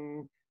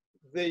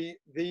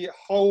 The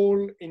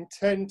whole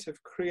intent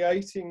of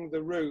creating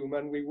the room,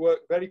 and we work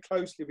very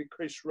closely with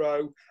Chris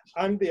Rowe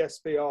and the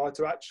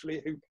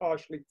SBR who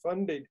partially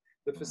funded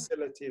the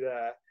facility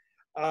there,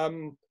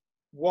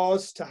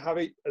 was to have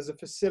it as a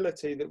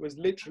facility that was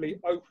literally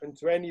open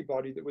to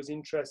anybody that was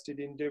interested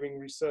in doing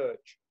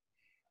research.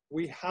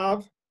 We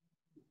have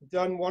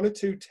done one or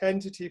two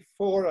tentative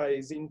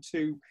forays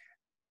into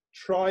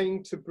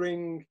trying to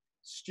bring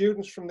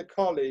students from the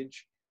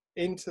college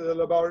into the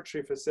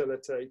laboratory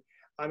facility.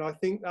 And I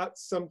think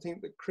that's something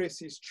that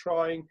Chris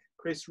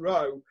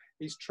Rowe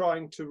is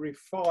trying to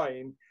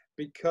refine,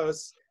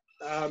 because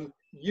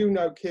you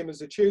know, Kim,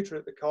 as a tutor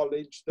at the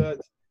college, that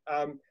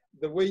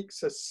the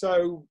weeks are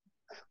so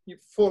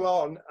full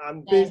on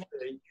and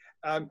busy.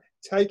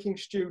 Taking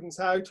students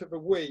out of a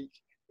week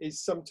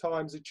is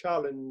sometimes a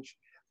challenge.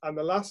 And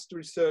the last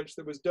research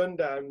that was done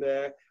down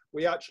there,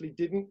 we actually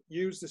didn't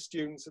use the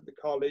students at the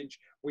college.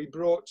 We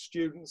brought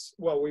students,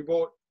 well, we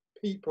brought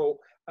people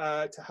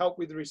to help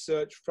with the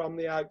research from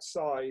the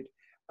outside.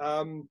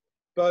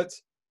 But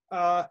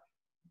the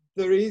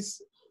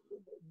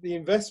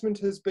investment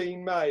has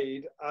been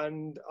made,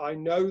 and I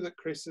know that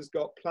Chris has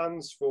got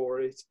plans for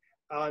it.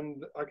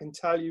 And I can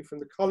tell you from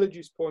the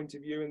college's point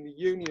of view and the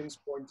union's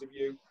point of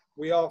view,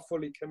 we are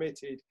fully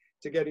committed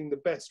to getting the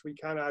best we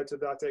can out of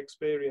that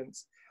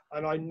experience.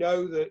 And I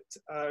know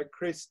that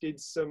Chris did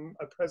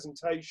a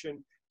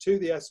presentation to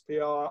the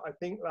SPR, I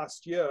think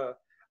last year,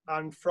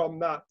 and from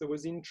that there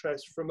was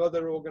interest from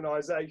other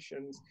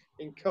organisations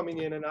in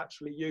coming in and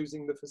actually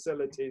using the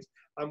facilities,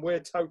 and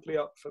we're totally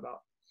up for that.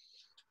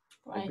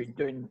 Right. They've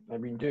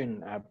been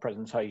doing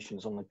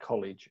presentations on the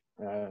college,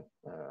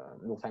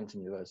 Northampton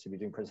University. We've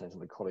been doing presentations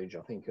on the college,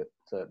 I think, at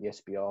the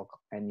SBR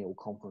annual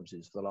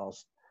conferences for the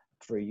last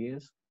 3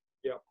 years.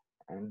 Yeah.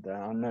 And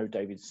I know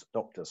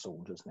Dr.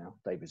 Saunders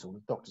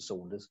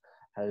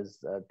has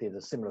did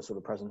a similar sort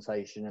of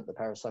presentation at the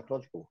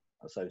Parapsychological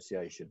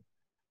Association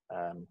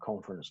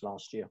conference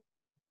last year.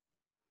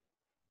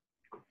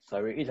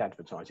 So it is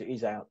advertised, it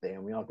is out there,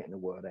 and we are getting the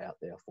word out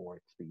there for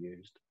it to be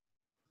used.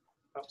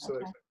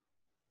 Absolutely. Okay.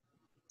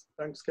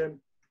 Thanks, Kim.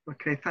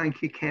 Okay,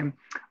 thank you, Kim.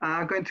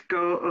 I'm going to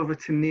go over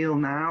to Neil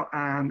now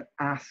and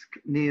ask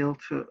Neil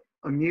to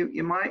unmute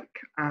your mic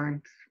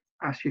and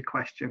ask your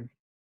question.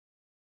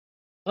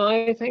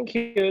 Hi, thank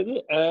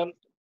you.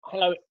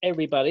 Hello,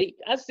 everybody.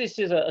 As this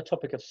is a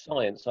topic of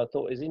science, I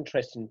thought it was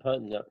interesting and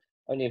pertinent.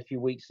 Only a few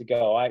weeks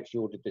ago, I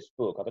actually ordered this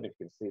book. I don't know if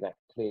you can see that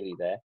clearly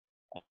there.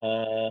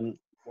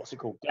 What's it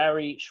called?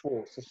 Gary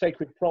Schwartz, The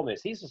Sacred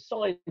Promise. He's a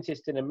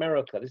scientist in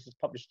America. This was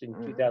published in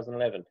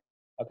 2011.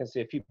 I can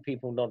see a few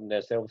people nodding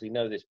there, so they obviously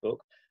know this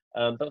book.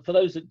 But for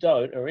those that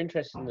don't, are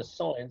interested in the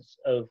science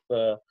of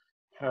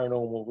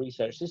paranormal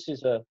research, this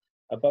is a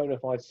bona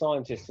fide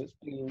scientist that's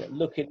been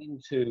looking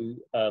into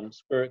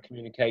spirit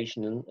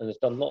communication and has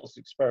done lots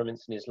of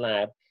experiments in his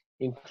lab,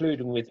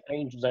 including with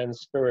angels and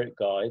spirit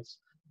guides.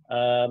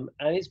 And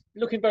it's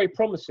looking very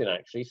promising,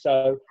 actually.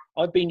 So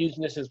I've been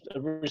using this as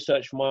a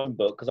research for my own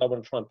book, because I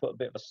want to try and put a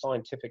bit of a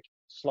scientific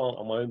slant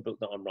on my own book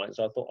that I'm writing.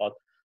 So I thought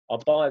I'll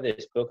buy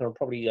this book, and I'll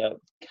probably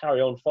carry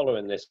on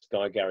following this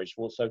guy, Gary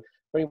Schwartz. So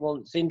for anyone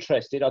that's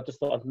interested, I just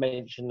thought I'd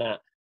mention that.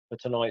 for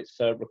tonight's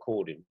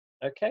recording.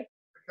 Okay?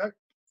 Okay,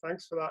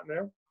 thanks for that,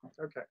 Neil.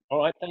 Okay. All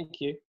right,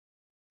 thank you.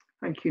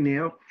 Thank you,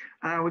 Neil.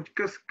 We'll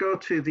just go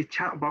to the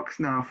chat box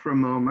now for a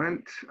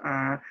moment.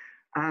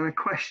 And a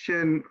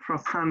question from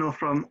a panel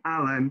from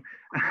Alan,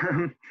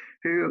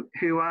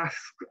 who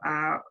asks,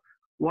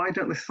 why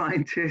don't the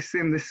scientists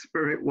in the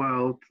spirit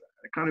world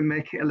kind of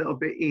make it a little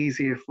bit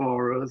easier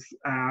for us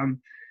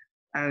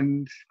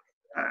and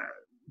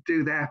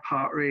do their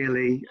part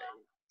really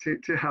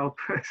to help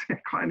us?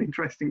 Quite an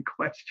interesting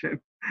question.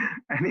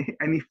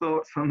 Any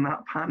thoughts on that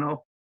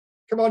panel?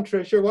 Come on,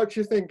 Tricia, what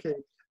you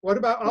thinking? What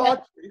about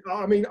Archie?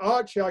 I mean,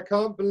 Archie, I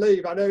can't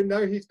believe, I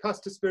know he's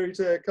passed to spirit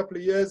a couple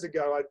of years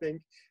ago, I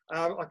think.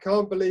 I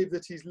can't believe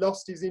that he's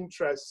lost his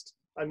interest.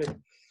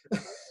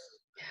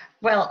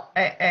 Well,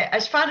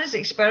 as far as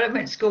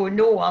experiments go,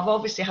 no, I've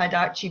obviously had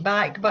Archie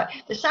back, but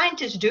the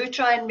scientists do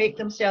try and make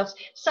themselves,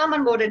 some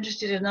are more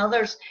interested than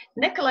others.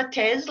 Nikola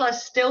Tesla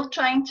is still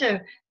trying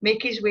to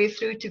make his way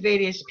through to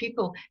various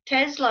people.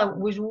 Tesla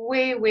was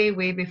way, way,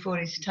 way before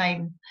his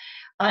time.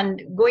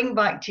 And going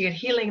back to your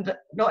healing,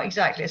 not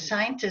exactly a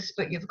scientist,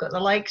 but you've got the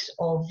likes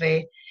of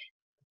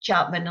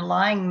Chapman and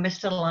Lang,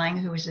 Mr. Lang,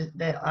 who was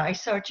the eye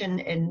surgeon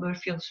in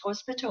Moorfields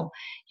Hospital.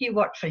 He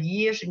worked for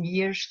years and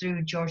years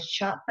through George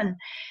Chapman.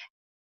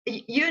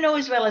 You know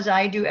as well as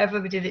I do,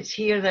 everybody that's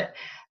here, that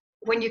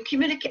when you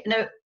communicate,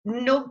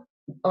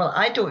 well,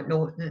 I don't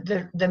know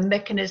the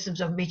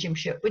mechanisms of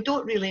mediumship. We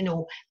don't really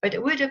know, but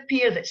it would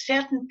appear that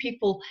certain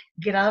people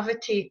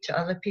gravitate to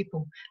other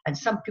people, and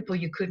some people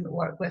you couldn't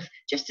work with,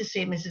 just the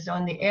same as is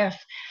on the earth.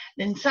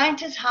 Then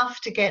scientists have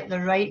to get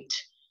the right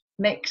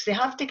mix. They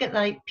have to get the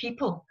right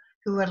people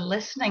who are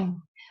listening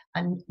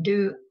and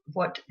do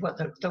what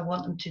they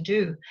want them to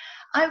do.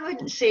 I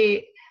wouldn't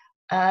say,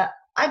 I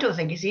don't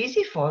think it's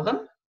easy for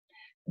them,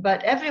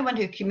 but everyone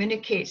who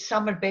communicates,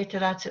 some are better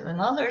at it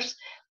than others,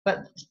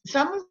 but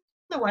some of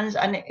the ones,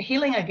 and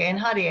healing again,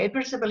 Harry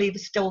Edwards, I believe,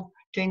 is still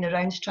doing the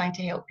rounds trying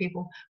to help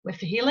people with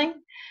the healing.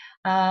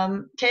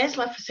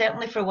 Tesla,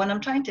 certainly for one.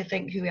 I'm trying to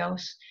think who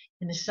else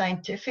in the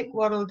scientific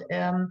world.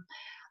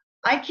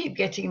 I keep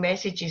getting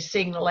messages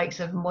saying the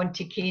likes of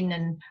Monty Keane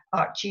and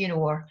Archie,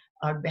 are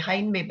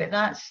behind me, but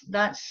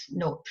that's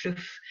not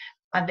proof.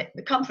 And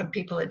they come from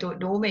people that don't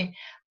know me.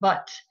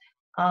 But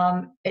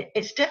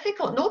it's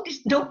difficult.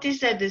 Nobody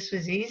said this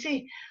was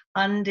easy.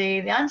 And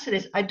the answer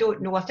is, I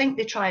don't know. I think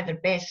they try their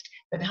best,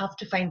 but they have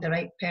to find the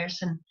right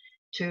person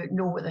to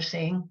know what they're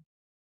saying.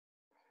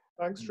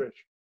 Thanks, Trish.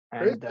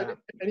 Chris,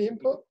 any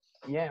input?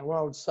 Yeah, what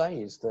I would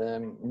say is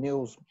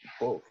Neil's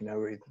book,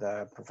 with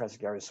Professor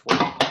Gary Sweet,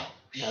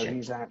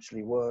 he's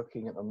actually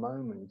working at the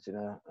moment in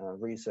a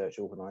research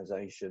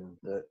organisation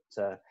that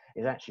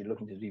is actually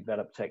looking to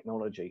develop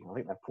technology. I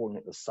think they're calling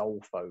it the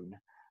soul phone.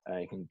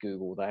 You can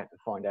Google that to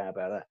find out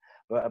about that.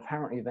 But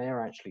apparently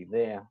they're actually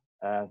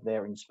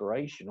their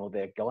inspiration or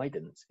their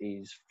guidance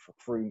is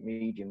through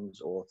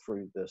mediums or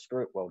through the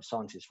spirit world,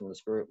 scientists from the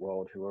spirit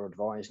world who are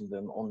advising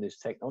them on this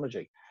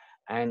technology.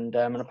 And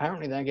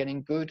apparently they're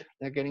getting good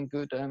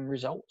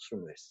results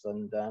from this.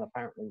 And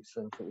apparently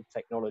some sort of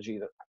technology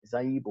that is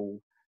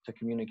able to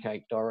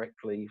communicate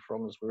directly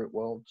from the spirit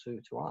world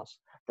to us,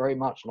 very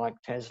much like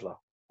Tesla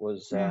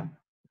was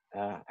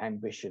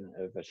ambition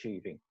of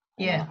achieving.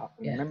 Yeah.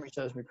 Memory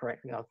serves me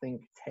correctly, I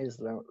think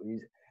Tesla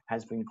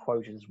has been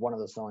quoted as one of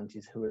the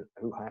scientists who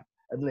have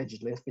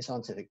allegedly, let's be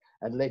scientific,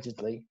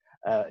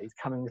 is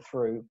coming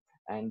through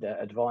and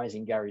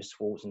advising Gary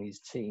Swartz and his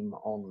team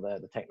on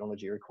the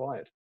technology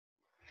required.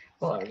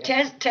 Well, so,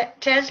 yeah.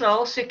 Tesla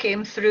also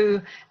came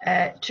through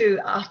to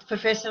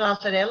Professor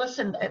Arthur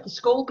Ellison at the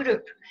Skoll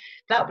Group.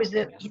 That was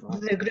the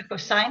group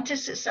of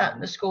scientists that sat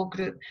in the Skoll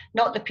Group,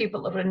 not the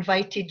people that were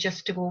invited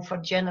just to go for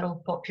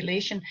general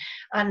population.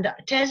 And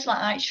Tesla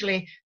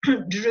actually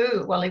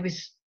drew, well, he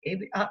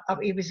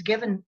was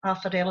given,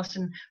 Arthur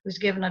Ellison was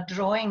given a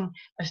drawing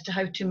as to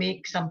how to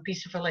make some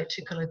piece of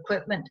electrical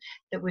equipment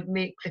that would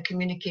make the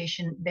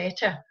communication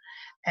better.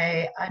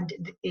 And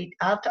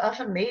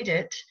Arthur made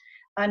it.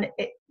 And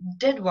it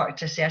did work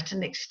to a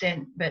certain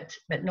extent, but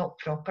not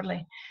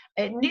properly.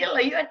 Neil,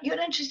 you're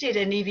interested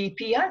in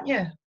EVP, aren't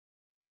you?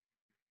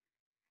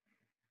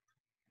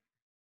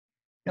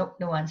 Nope,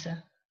 no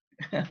answer.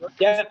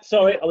 Yeah,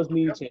 sorry, I was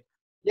muted.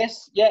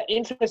 Yes, yeah,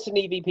 interested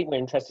in EVP. We're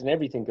interested in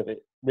everything of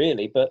it,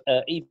 really, but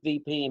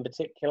EVP in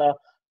particular,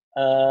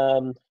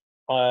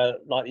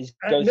 like these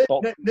ghost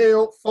boxes.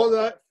 Neil, for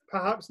that,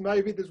 perhaps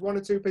maybe there's one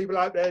or two people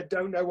out there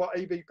don't know what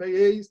EVP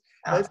is.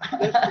 Let's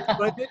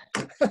explain it.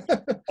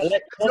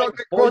 Electronic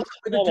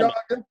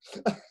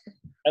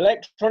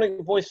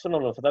voice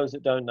phenomena, for those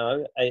that don't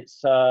know,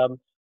 it's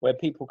where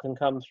people can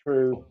come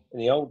through. In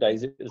the old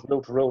days, it was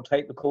reel-to-reel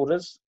tape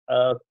recorders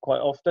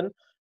quite often.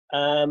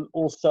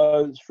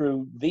 Also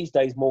through these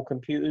days, more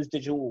computers,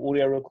 digital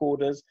audio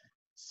recorders.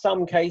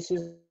 Some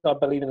cases, I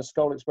believe in the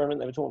Skoll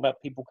experiment, they were talking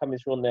about people coming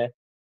through on their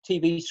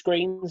TV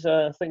screens,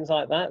 things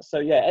like that. So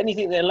yeah,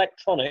 anything that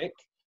electronic,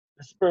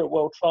 the spirit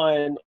world try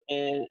and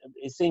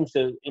it seems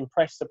to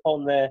impress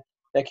upon their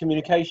their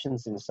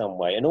communications in some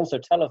way, and also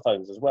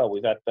telephones as well.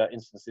 We've had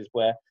instances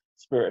where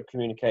spirit have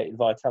communicated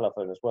via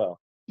telephone as well.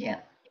 Yeah,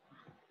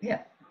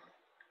 yeah.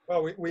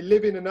 Well, we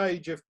live in an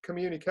age of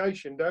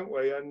communication, don't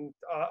we? And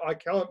I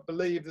can't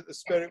believe that the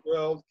spirit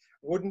world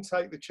wouldn't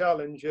take the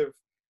challenge of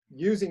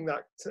using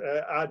that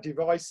our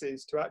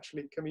devices to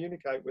actually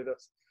communicate with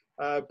us.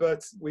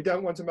 But we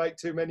don't want to make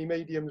too many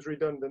mediums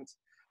redundant.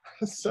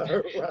 So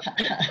I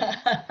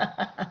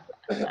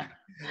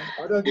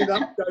don't think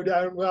that would go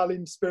down well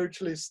in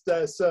spiritualist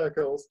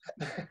circles.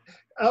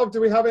 Al,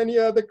 do we have any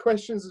other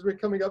questions as we're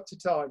coming up to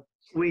time?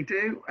 We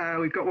do.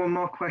 We've got one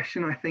more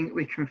question I think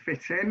we can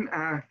fit in,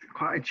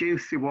 quite a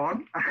juicy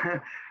one.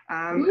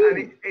 And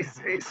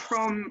it's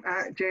from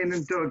Jane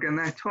and Doug, and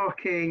they're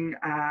talking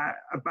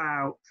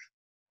about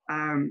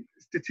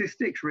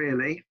statistics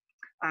really,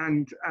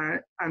 and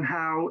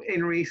how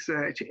in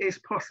research it is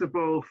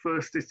possible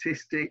for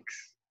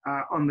statistics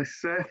on the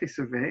surface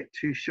of it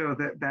to show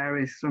that there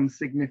is some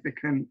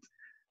significant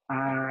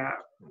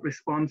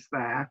response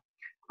there.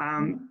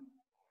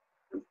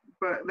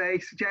 But they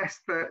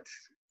suggest that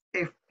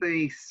if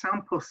the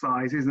sample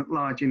size isn't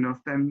large enough,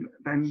 then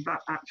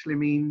that actually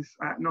means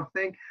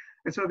nothing.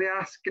 And so they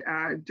ask,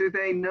 do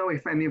they know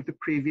if any of the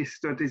previous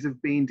studies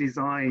have been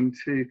designed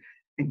to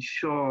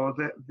ensure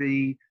that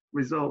the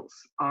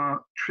results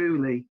are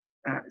truly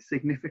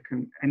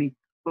significant? Any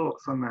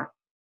thoughts on that?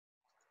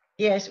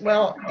 Yes,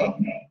 well,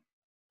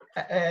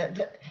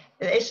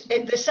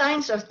 the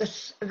science of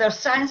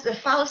the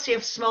fallacy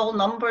of small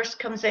numbers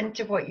comes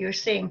into what you're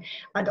saying,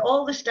 and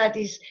all the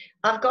studies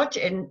I've got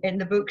in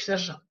the books.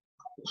 There's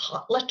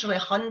literally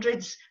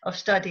hundreds of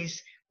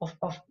studies of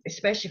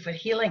especially for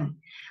healing,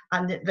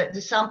 and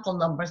the sample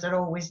numbers are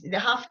always, they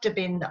have to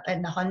be in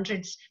the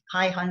hundreds,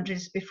 high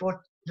hundreds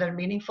before they're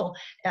meaningful.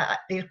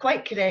 They're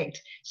quite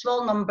correct.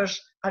 Small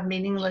numbers are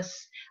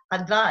meaningless,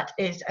 and that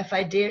is, if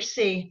I dare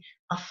say,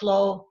 a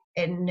flaw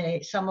in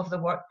some of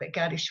the work that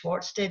Gary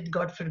Schwartz did,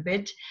 God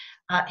forbid.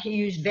 He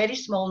used very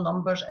small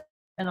numbers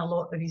in a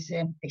lot of his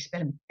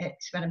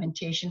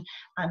experimentation,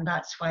 and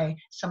that's why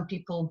some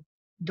people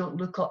don't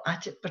look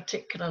at it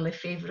particularly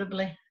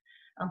favourably,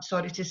 I'm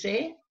sorry to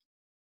say.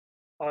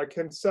 I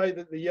can say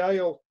that the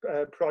Yale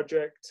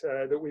project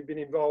that we've been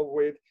involved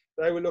with,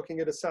 they were looking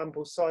at a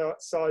sample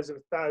size of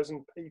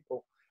 1,000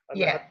 people,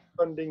 and they had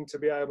funding to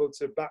be able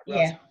to back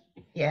that.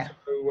 So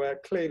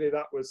clearly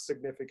that was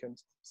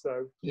significant.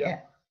 So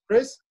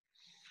Chris?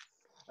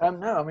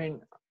 No, I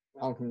mean,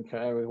 I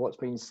concur with what's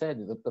been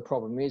said. The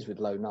problem is with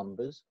low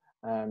numbers,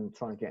 trying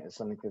to get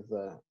something of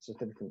the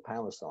significant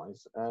power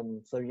size.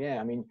 So yeah,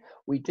 I mean,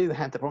 we do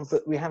have the problem,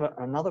 but we have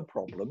another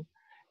problem,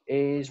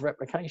 is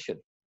replication.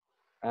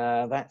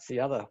 That's the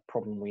other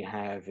problem we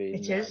have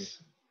in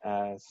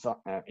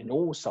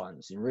all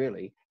science,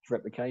 really, is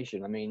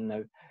replication. I mean,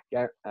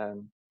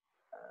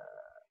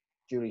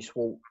 Julie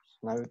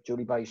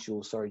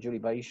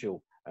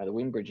Bayshall, the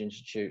Windbridge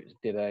Institute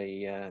did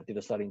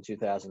a study in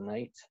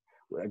 2008.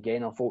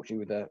 Again,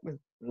 unfortunately, with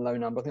low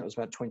number, I think it was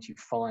about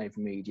 25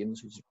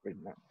 mediums,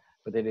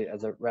 but they did it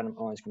as a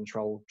randomized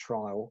controlled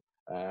trial,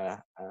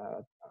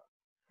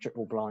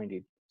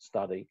 triple-blinded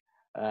study.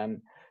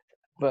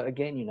 But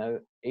again, you know,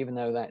 even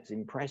though that's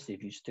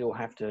impressive, you still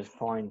have to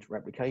find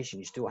replication.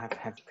 You still have to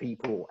have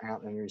people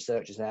out and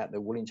researchers out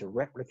there willing to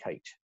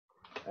replicate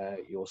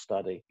your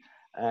study.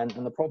 And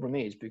the problem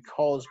is,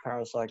 because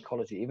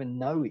parapsychology, even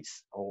though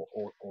it's, or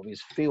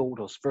this field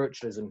or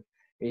spiritualism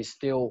is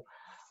still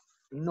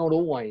not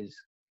always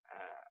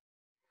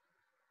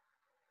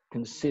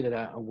considered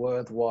a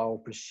worthwhile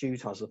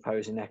pursuit, I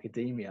suppose, in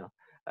academia,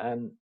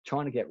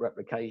 trying to get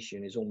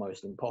replication is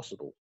almost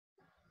impossible.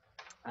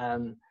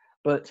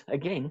 But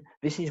again,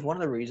 this is one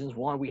of the reasons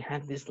why we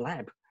had this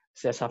lab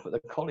set up at the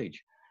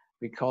college,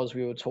 because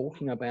we were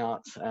talking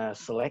about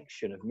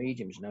selection of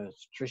mediums. You know,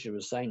 as Tricia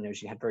was saying, you know,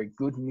 she had very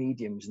good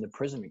mediums in the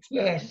PRISM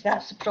experiment. Yes,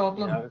 that's the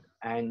problem. You know,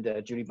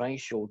 and Julie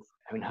Bayshall,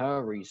 I mean,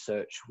 her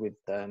research with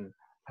her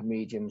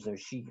mediums, you know,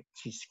 she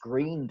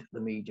screened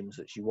the mediums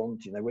that she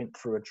wanted. They went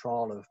through a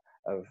trial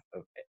of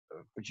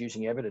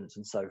producing evidence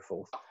and so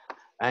forth.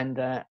 And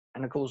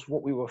of course,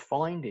 what we were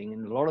finding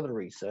in a lot of the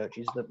research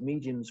is that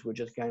mediums were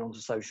just going on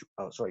to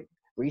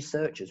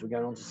researchers were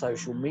going onto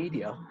social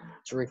media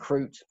to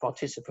recruit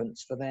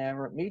participants for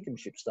their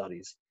mediumship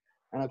studies.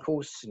 And of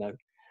course, you know,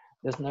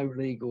 there's no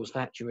legal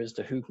statute as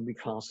to who can be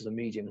classed as a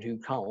medium and who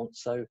can't.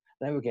 So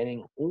they were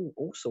getting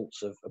all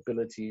sorts of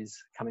abilities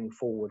coming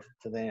forward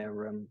to their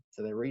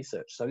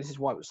research. So this is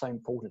why it was so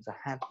important to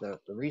have the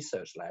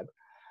research lab.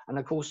 And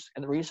of course,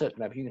 in the research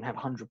lab, you can have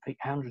 100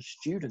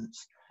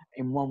 students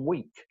in 1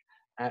 week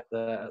at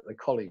the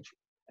college.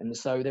 And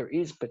so there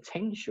is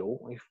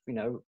potential, if you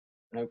know,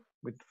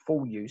 with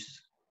full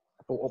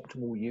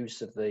optimal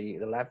use of the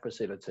lab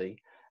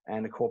facility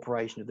and the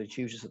cooperation of the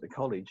tutors at the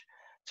college,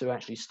 to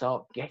actually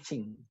start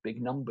getting big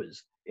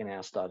numbers in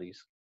our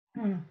studies.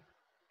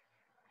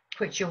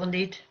 Which you will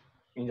need.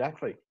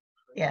 Exactly.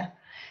 Yeah.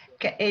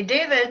 Okay,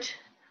 David.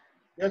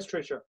 Yes,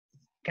 Tricia.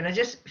 Can I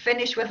just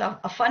finish with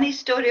a funny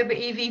story about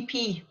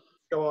EVP?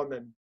 Go on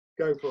then.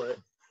 Go for it.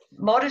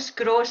 Maurice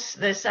Gross,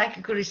 the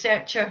psychical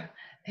researcher,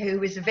 who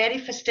was very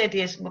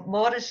fastidious.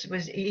 Maurice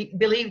he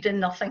believed in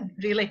nothing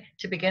really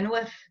to begin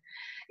with.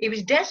 He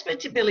was desperate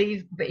to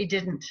believe, but he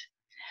didn't.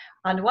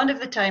 And one of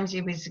the times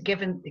he was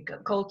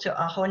called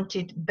to a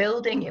haunted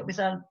building. It was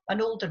an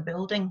older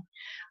building.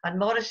 And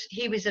Maurice,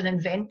 he was an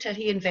inventor.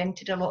 He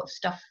invented a lot of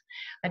stuff.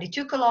 And he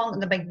took along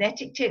the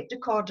magnetic tape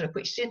recorder,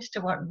 which seems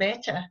to work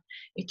better.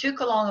 He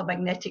took along a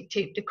magnetic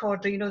tape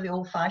recorder, you know, the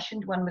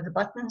old-fashioned one with the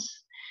buttons.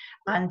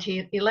 And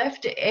he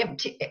left it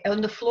empty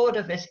on the floor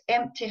of this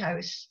empty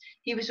house.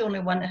 He was the only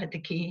one that had the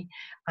key.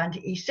 And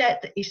he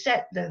set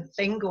the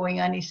thing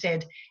going, and he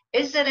said,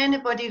 "Is there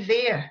anybody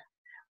there?"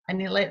 And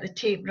he let the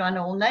tape run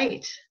all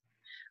night.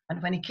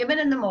 And when he came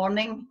in the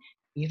morning,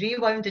 he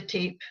rewound the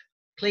tape,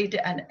 played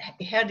it, and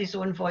he heard his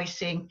own voice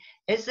saying,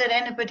 "Is there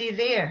anybody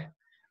there?"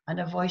 And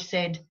a voice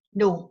said,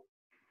 "No."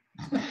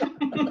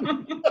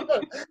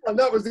 And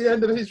that was the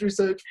end of his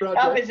research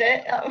project. That was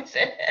it. That was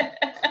it.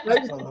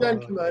 Ladies and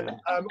gentlemen,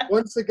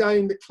 once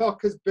again, the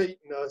clock has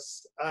beaten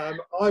us.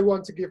 I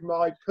want to give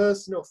my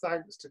personal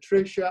thanks to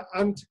Tricia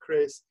and to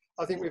Chris.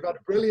 I think we've had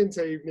a brilliant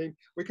evening.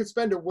 We could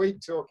spend a week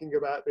talking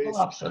about this.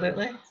 Oh,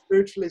 absolutely.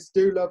 Spiritualists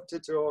do love to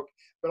talk,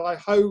 but I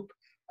hope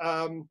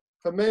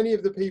for many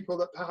of the people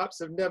that perhaps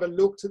have never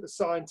looked at the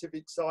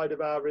scientific side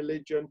of our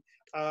religion,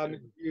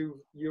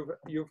 you've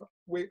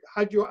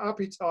had your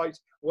appetite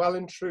well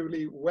and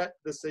truly whet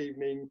this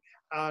evening,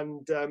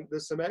 and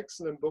there's some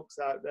excellent books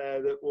out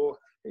there that will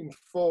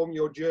inform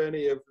your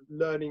journey of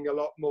learning a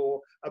lot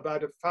more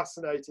about a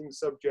fascinating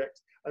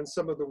subject and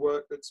some of the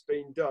work that's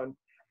been done.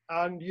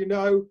 And you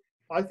know,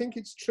 I think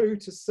it's true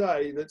to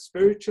say that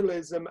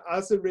spiritualism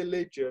as a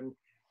religion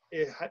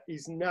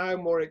is now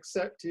more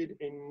accepted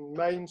in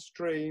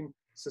mainstream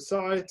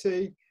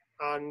society,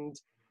 and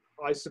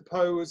I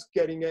suppose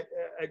getting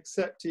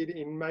accepted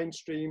in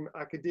mainstream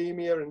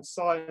academia and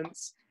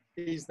science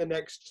is the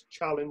next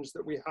challenge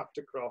that we have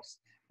to cross.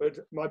 But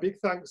my big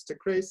thanks to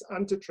Chris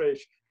and to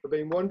Trish for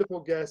being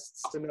wonderful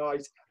guests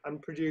tonight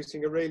and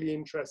producing a really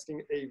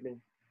interesting evening.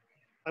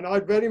 And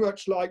I'd very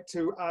much like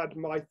to add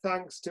my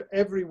thanks to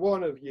every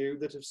one of you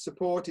that have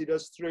supported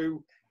us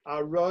through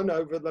our run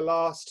over the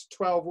last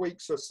 12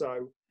 weeks or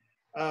so.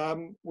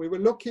 We're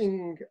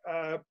looking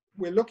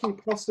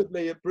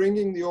possibly at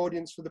bringing the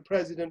audience for the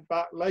President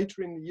back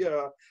later in the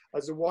year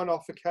as a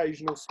one-off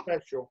occasional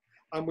special.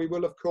 And we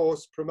will, of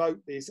course, promote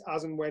this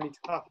as and when it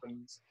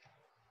happens.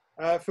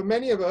 For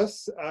many of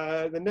us,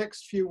 the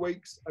next few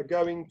weeks are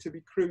going to be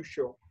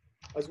crucial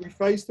as we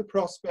face the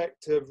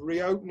prospect of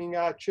reopening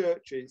our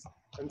churches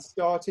and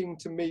starting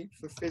to meet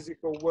for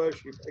physical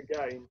worship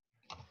again.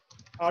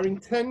 Our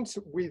intent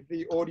with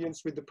the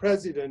audience with the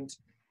President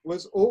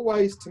was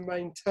always to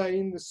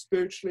maintain the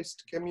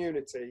spiritualist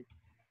community,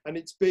 and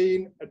it's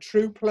been a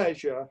true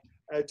pleasure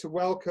to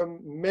welcome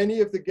many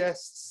of the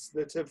guests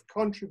that have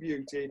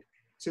contributed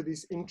to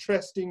this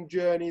interesting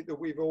journey that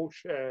we've all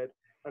shared,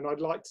 and I'd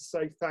like to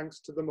say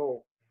thanks to them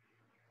all.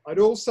 I'd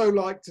also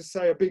like to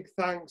say a big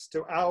thanks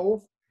to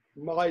Alv,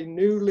 my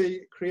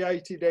newly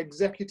created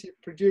executive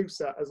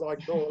producer, as I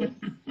call it,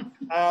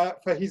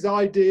 for his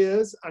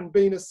ideas and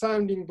being a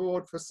sounding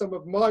board for some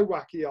of my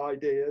wacky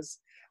ideas,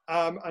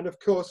 and of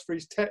course for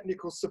his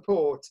technical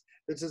support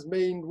that has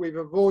meant we've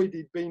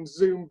avoided being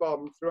Zoom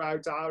bombed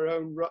throughout our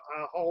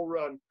whole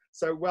run.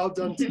 So well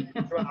done to you,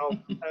 Alv,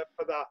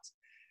 for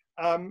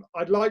that.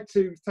 I'd like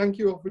to thank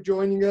you all for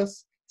joining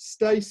us.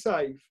 Stay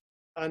safe,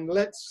 and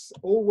let's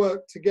all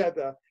work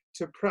together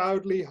to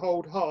proudly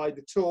hold high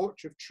the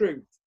torch of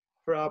truth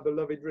for our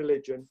beloved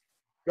religion.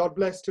 God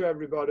bless to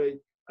everybody,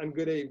 and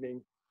good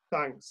evening.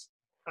 Thanks.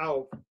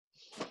 Alv.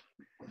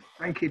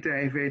 Thank you,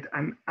 David.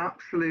 An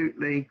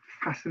absolutely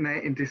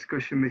fascinating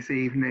discussion this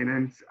evening,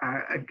 and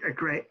a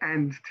great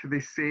end to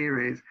this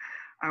series.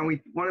 And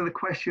one of the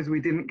questions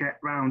we didn't get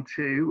round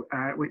to,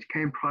 which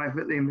came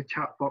privately in the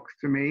chat box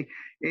to me,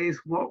 is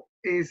what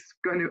is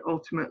going to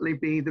ultimately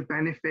be the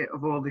benefit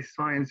of all this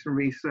science and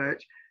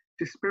research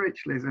to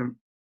spiritualism?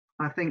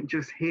 I think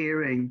just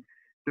hearing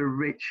the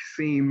rich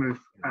seam of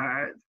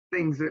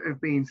things that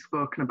have been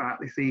spoken about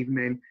this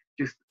evening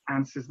just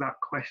answers that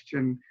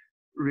question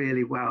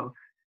really well.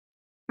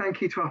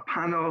 Thank you to our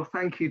panel.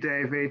 Thank you,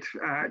 David,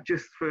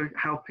 just for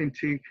helping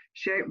to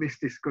shape this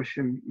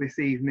discussion this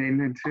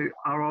evening, and to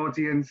our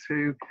audience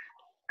who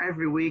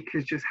every week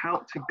has just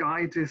helped to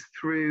guide us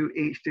through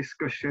each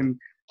discussion,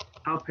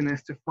 helping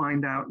us to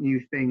find out new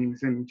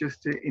things and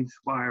just to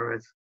inspire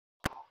us.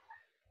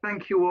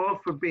 Thank you all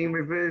for being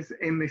with us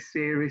in this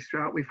series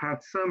throughout. We've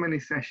had so many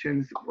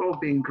sessions, all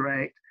been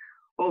great,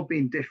 all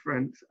been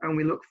different, and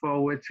we look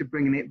forward to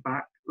bringing it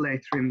back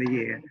later in the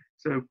year.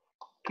 So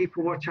keep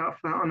a watch out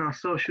for that on our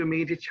social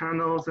media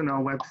channels and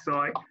our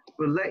website.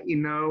 We'll let you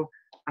know,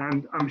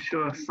 and I'm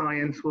sure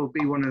science will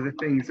be one of the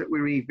things that we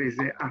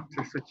revisit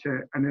after such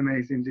an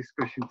amazing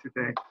discussion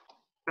today.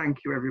 Thank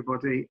you,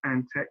 everybody,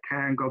 and take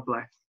care and God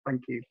bless.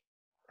 Thank you.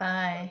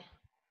 Bye.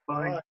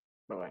 Bye.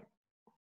 Bye.